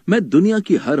में मैं दुनिया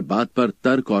की हर बात पर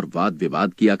तर्क और वाद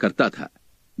विवाद किया करता था।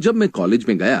 जब मैं कॉलेज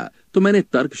में गया तो मैंने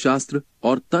तर्कशास्त्र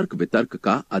और तर्क वितर्क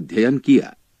का अध्ययन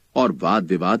किया और वाद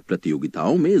विवाद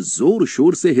प्रतियोगिताओं में जोर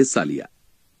शोर से हिस्सा लिया।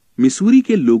 मिसूरी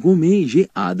के लोगों में ये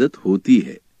आदत होती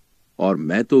है और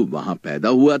मैं तो वहां पैदा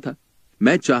हुआ था।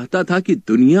 मैं चाहता था कि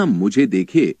दुनिया मुझे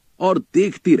देखे और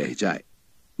देखती रह जाए।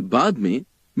 बाद में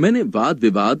मैंने वाद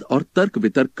विवाद और तर्क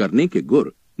वितर्क करने के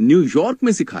गुर न्यूयॉर्क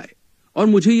में सिखाए और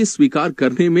मुझे ये स्वीकार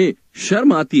करने में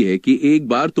शर्म आती है कि एक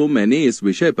बार तो मैंने इस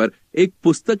विषय पर एक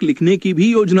पुस्तक लिखने की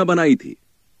भी योजना बनाई थी।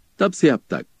 तब से अब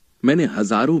तक मैंने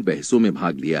हजारों बहसों में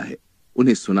भाग लिया है,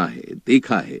 उन्हें सुना है,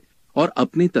 देखा है और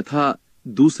अपने तथा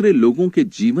दूसरे लोगों के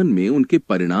जीवन में उनके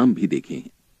परिणाम भी देखे हैं।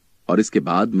 और इसके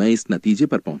बाद मैं इस नतीजे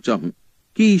पर पहुंचा हूं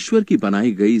कि ईश्वर की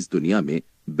बनाई गई इस दुनिया में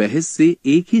बहस से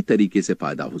एक ही तरीके से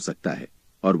फायदा हो सकता है,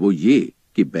 और वो ये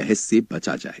कि बहस से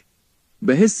बचा जाए।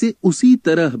 बहस से उसी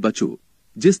तरह बचो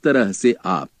जिस तरह से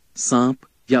आप सांप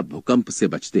या भूकंप से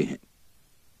बचते हैं।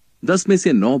 10 में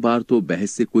से 9 बार तो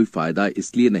बहस से कोई फायदा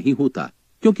इसलिए नहीं होता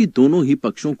क्योंकि दोनों ही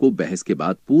पक्षों को बहस के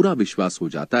बाद पूरा विश्वास हो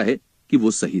जाता है कि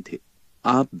वो सही थे।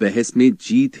 आप बहस में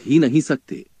जीत ही नहीं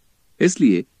सकते,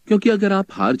 इसलिए क्योंकि अगर आप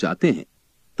हार जाते हैं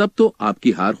तब तो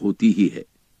आपकी हार होती ही है,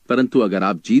 परंतु अगर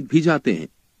आप जीत भी जाते हैं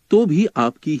तो भी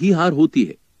आपकी ही हार होती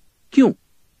है। क्यों?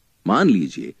 मान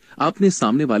लीजिए आपने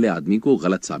सामने वाले आदमी को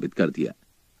गलत साबित कर दिया।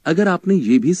 अगर आपने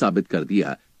ये भी साबित कर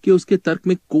दिया कि उसके तर्क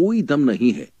में कोई दम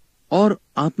नहीं है और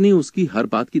आपने उसकी हर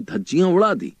बात की धज्जियां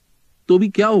उड़ा दी, तो भी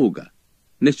क्या होगा?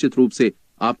 निश्चित रूप से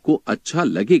आपको अच्छा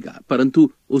लगेगा, परंतु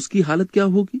उसकी हालत क्या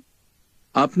होगी?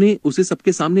 आपने उसे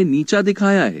सबके सामने नीचा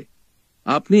दिखाया है,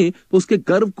 आपने उसके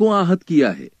गर्व को आहत किया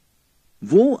है।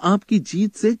 वो आपकी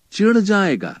जीत से चिढ़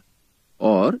जाएगा।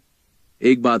 और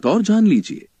एक बात और जान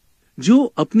लीजिए, जो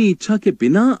अपनी इच्छा के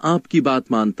बिना आपकी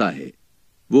बात मानता है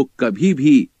वो कभी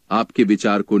भी आपके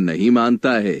विचार को नहीं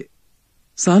मानता है।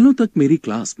 सालों तक मेरी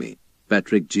क्लास में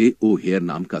पैट्रिक जे ओ हेयर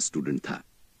नाम का स्टूडेंट था।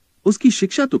 उसकी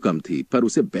शिक्षा तो कम थी, पर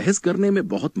उसे बहस करने में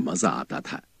बहुत मजा आता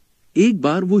था। एक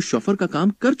बार वो शॉफर का काम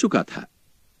कर चुका था।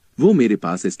 वो मेरे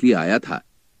पास इसलिए आया था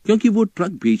क्योंकि वो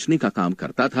ट्रक बेचने का काम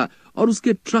करता था और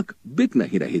उसके ट्रक बिक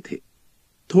नहीं रहे थे।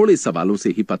 थोड़े सवालों से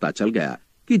ही पता चल गया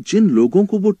कि जिन लोगों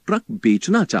को वो ट्रक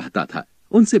बेचना चाहता था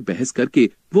उनसे बहस करके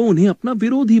वो उन्हें अपना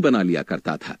विरोधी बना लिया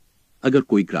करता था। अगर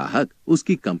कोई ग्राहक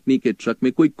उसकी कंपनी के ट्रक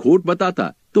में कोई खोट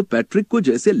बताता तो पैट्रिक को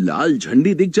जैसे लाल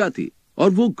झंडी दिख जाती और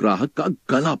वो ग्राहक का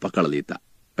गला पकड़ लेता।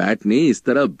 पैट ने इस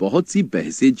तरह बहुत सी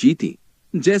बहसें जीती।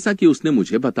 जैसा कि उसने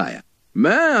मुझे बताया,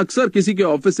 मैं अक्सर किसी के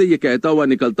ऑफिस से ये कहता हुआ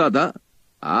निकलता था,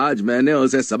 आज मैंने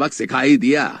उसे सबक सिखा ही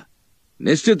दिया।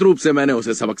 निश्चित रूप से मैंने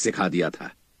उसे सबक सिखा दिया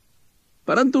था,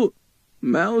 परंतु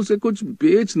मैं उसे कुछ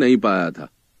बेच नहीं पाया था।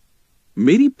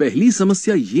 मेरी पहली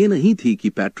समस्या ये नहीं थी कि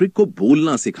पैट्रिक को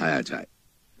बोलना सिखाया जाए।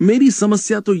 मेरी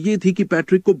समस्या तो ये थी कि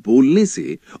पैट्रिक को बोलने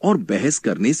से और बहस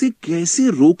करने से कैसे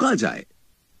रोका जाए।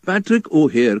 पैट्रिक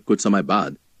ओहेयर कुछ समय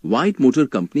बाद व्हाइट मोटर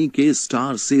कंपनी के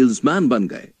स्टार सेल्समैन बन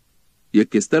गए। यह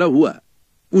किस तरह हुआ?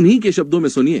 उन्हीं के शब्दों में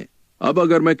सुनिए। अब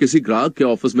अगर मैं किसी ग्राहक के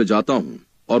ऑफिस में जाता हूं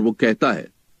और वो कहता है,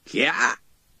 क्या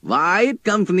व्हाइट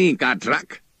कंपनी का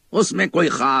ट्रक, उसमें कोई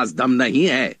खास दम नहीं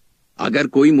है। अगर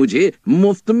कोई मुझे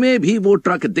मुफ्त में भी वो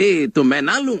ट्रक दे तो मैं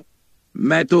ना लूं।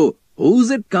 मैं तो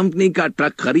हुजिट कंपनी का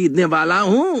ट्रक खरीदने वाला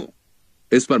हूं।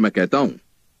 इस पर मैं कहता हूं,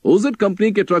 हुजिट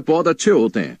कंपनी के ट्रक बहुत अच्छे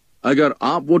होते हैं। अगर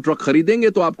आप वो ट्रक खरीदेंगे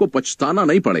तो आपको पछताना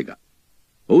नहीं पड़ेगा।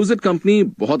 हुजिट कंपनी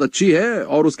बहुत अच्छी है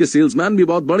और उसके सेल्समैन भी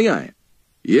बहुत बढ़िया हैं।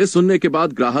 यह सुनने के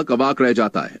बाद ग्राहक अवाक रह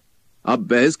जाता है। अब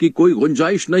बहस की कोई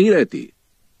गुंजाइश नहीं रहती।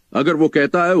 अगर वो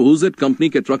कहता है हुजिट कंपनी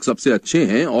के ट्रक सबसे अच्छे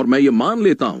हैं और मैं ये मान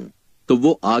लेता हूं, तो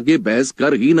वो आगे बहस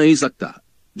कर ही नहीं सकता।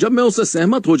 जब मैं उससे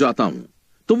सहमत हो जाता हूं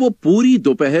तो वो पूरी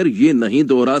दोपहर ये नहीं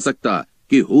दोहरा सकता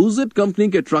कि हुजिट कंपनी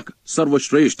के ट्रक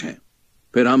सर्वश्रेष्ठ हैं।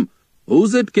 फिर हम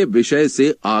हुजिट के विषय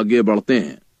से आगे बढ़ते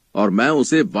हैं और मैं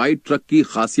उसे व्हाइट ट्रक की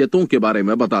खासियतों के बारे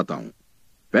में बताता हूं।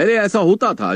 पहले ऐसा होता था